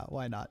 Sure. Yeah,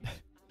 why not?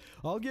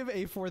 I'll give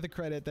a4 the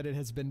credit that it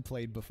has been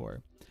played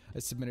before. I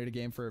submitted a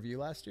game for review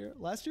last year.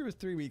 Last year was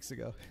 3 weeks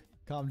ago.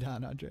 Calm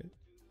down, Andre.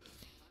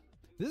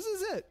 This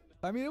is it.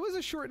 I mean, it was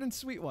a short and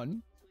sweet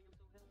one.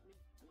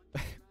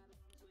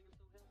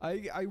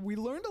 We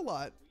learned a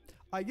lot.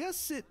 I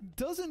guess it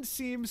doesn't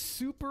seem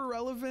super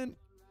relevant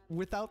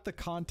without the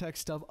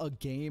context of a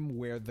game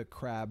where the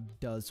crab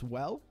does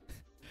well.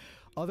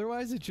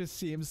 Otherwise, it just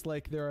seems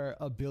like there are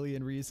a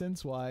billion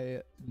reasons why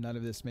none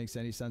of this makes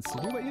any sense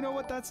to do. But you know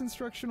what? That's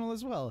instructional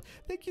as well.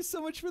 Thank you so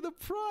much for the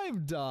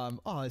Prime, Dom.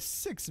 Oh,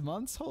 6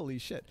 months? Holy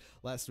shit.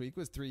 Last week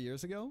was 3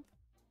 years ago?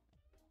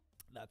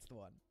 That's the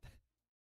one.